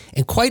today.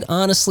 And quite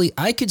honestly,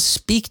 I could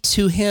speak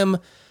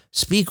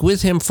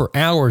with him for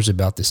hours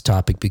about this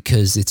topic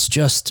because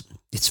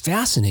it's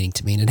fascinating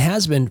to me. And it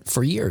has been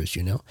for years,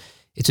 you know.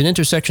 It's an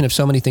intersection of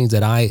so many things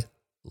that I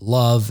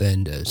love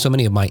and so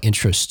many of my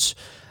interests.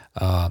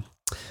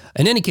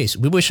 In any case,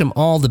 we wish him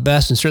all the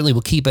best, and certainly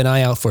we'll keep an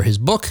eye out for his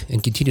book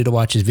and continue to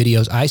watch his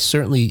videos. I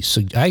sincerely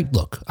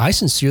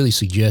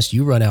suggest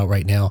you run out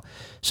right now,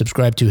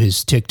 subscribe to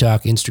his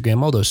TikTok,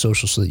 Instagram, all those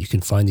socials so that you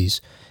can find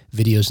these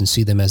videos and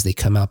see them as they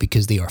come out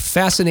because they are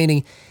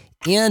fascinating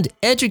and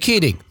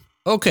educating.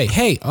 Okay,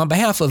 hey, on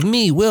behalf of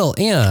me, Will,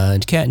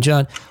 and Kat and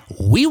John,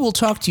 we will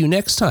talk to you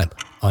next time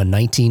on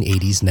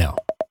 1980s Now.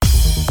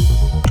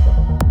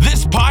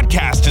 This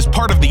podcast is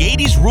part of the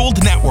 80s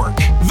Ruled Network.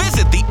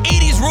 Visit the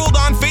 80s Ruled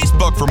on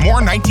Facebook for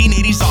more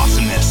 1980s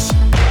awesomeness.